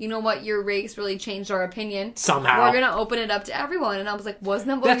 you know what, your race really changed our opinion. Somehow. We're gonna open it up to everyone. And I was like, wasn't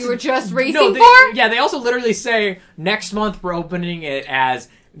that what That's- we were just racing no, for? Yeah, they also literally say next month we're opening it as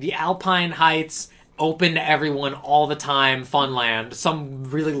the Alpine Heights open to everyone all the time Funland. Some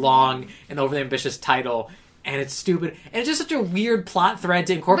really long and overly ambitious title. And it's stupid. And it's just such a weird plot thread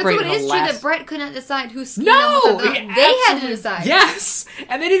to But incorporate so it in the is last... true that Brett couldn't decide who skied No! on with them. They had to absolutely- decide. Yes!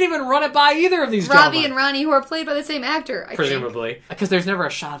 And they didn't even run it by either of these Robbie gentlemen. and Ronnie, who are played by the same actor, I think. Presumably. Because there's never a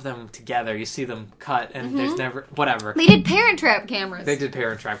shot of them together. You see them cut, and there's never... Whatever. They did Parent Trap cameras. They did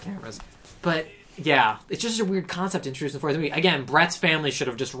Parent Trap cameras. But, yeah. It's just a weird concept introduced in the fourth movie. Again, Brett's family should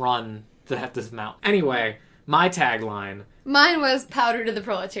have just run this amount. Anyway, my tagline... Mine was powder to the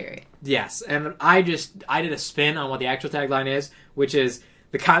proletariat. Yes, and I did a spin on what the actual tagline is, which is,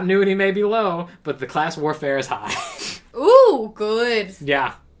 the continuity may be low, but the class warfare is high. Ooh, good.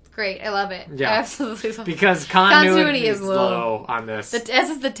 Yeah. Great, I love it. Yeah. I absolutely love it. Because continuity Continuity is is low on this.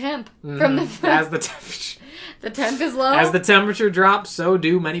 As is the temp. From the As the temperature... The temp is low. As the temperature drops, so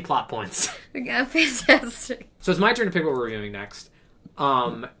do many plot points. Yeah, fantastic. So it's my turn to pick what we're reviewing next.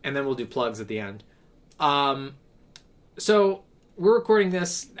 And then we'll do plugs at the end. So we're recording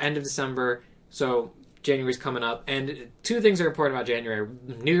this end of December, so January's coming up. And two things are important about January.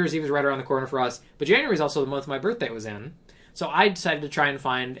 New Year's Eve is right around the corner for us, but January is also the month my birthday was in. So I decided to try and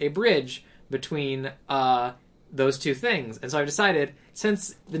find a bridge between those two things. And so I've decided,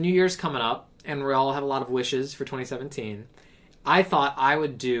 since the New Year's coming up, and we all have a lot of wishes for 2017, I thought I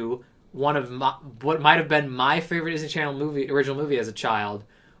would do one of what might have been my favorite Disney Channel original movie as a child,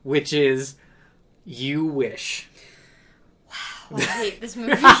 which is You Wish. Wow, I hate this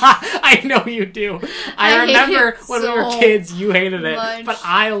movie. I know you do. I hate remember it when we were so kids, you hated it, much. but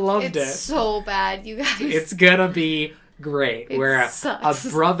I loved It's it. so bad, you guys. It's gonna be great. It where a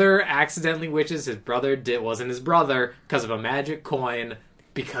sucks. brother accidentally wishes his brother wasn't his brother because of a magic coin.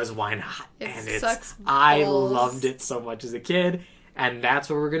 Because why not? It sucks I balls. loved it so much as a kid, and that's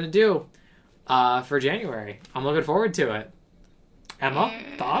what we're gonna do for January. I'm looking forward to it. Emma,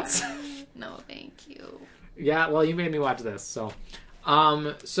 thoughts? No, thank you. Yeah, well, you made me watch this, so.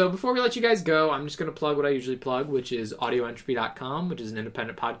 So before we let you guys go, I'm just going to plug what I usually plug, which is audioentropy.com, which is an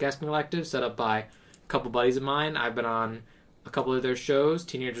independent podcasting collective set up by a couple buddies of mine. I've been on a couple of their shows,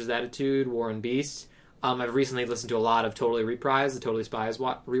 Teenager's Attitude, War and Beast. I've recently listened to a lot of Totally Reprised, the Totally Spies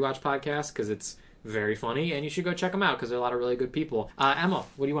rewatch podcast, because it's very funny, and you should go check them out, because they're a lot of really good people. Emma,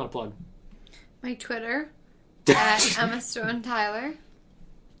 what do you want to plug? My Twitter, at Emma Stone Tyler.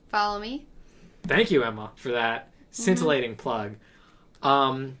 Follow me. Thank you, Emma, for that scintillating plug.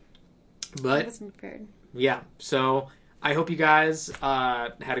 I But wasn't prepared. yeah, so I hope you guys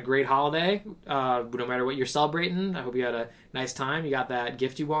had a great holiday. No matter what you're celebrating, I hope you had a nice time. You got that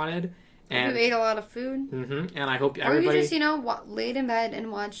gift you wanted, and You ate a lot of food. and I hope Or everybody. you just, laid in bed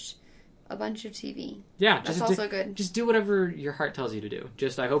and watched a bunch of TV. Yeah, That's just also good. Just do whatever your heart tells you to do.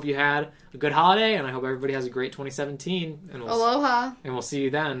 Just I hope you had a good holiday, and I hope everybody has a great 2017. And Aloha. and we'll see you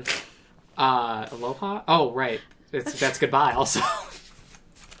then. Aloha. Oh, right. That's goodbye. Also.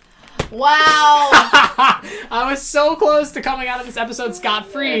 Wow. I was so close to coming out of this episode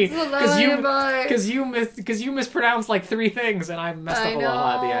scot-free It's goodbye. because you mispronounced like 3 things and I messed up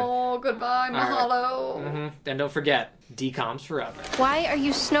aloha at the end. Goodbye, right. mahalo. And don't forget, DComs forever. Why are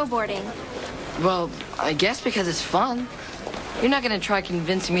you snowboarding? Well, I guess because it's fun. You're not gonna try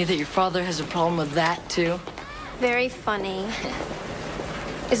convincing me that your father has a problem with that, too? Very funny.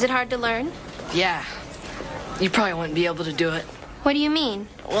 Is it hard to learn? Yeah. You probably wouldn't be able to do it. What do you mean?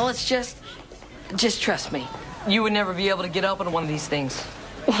 Well, it's just trust me. You would never be able to get up on one of these things.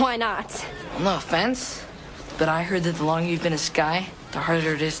 Why not? No offense, but I heard that the longer you've been a Sky, the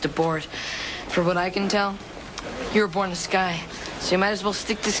harder it is to board. For what I can tell, you were born a Sky, so you might as well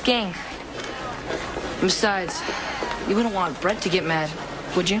stick to skiing. And besides, you wouldn't want Brett to get mad,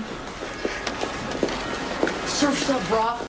 would you? Surf's up, brah.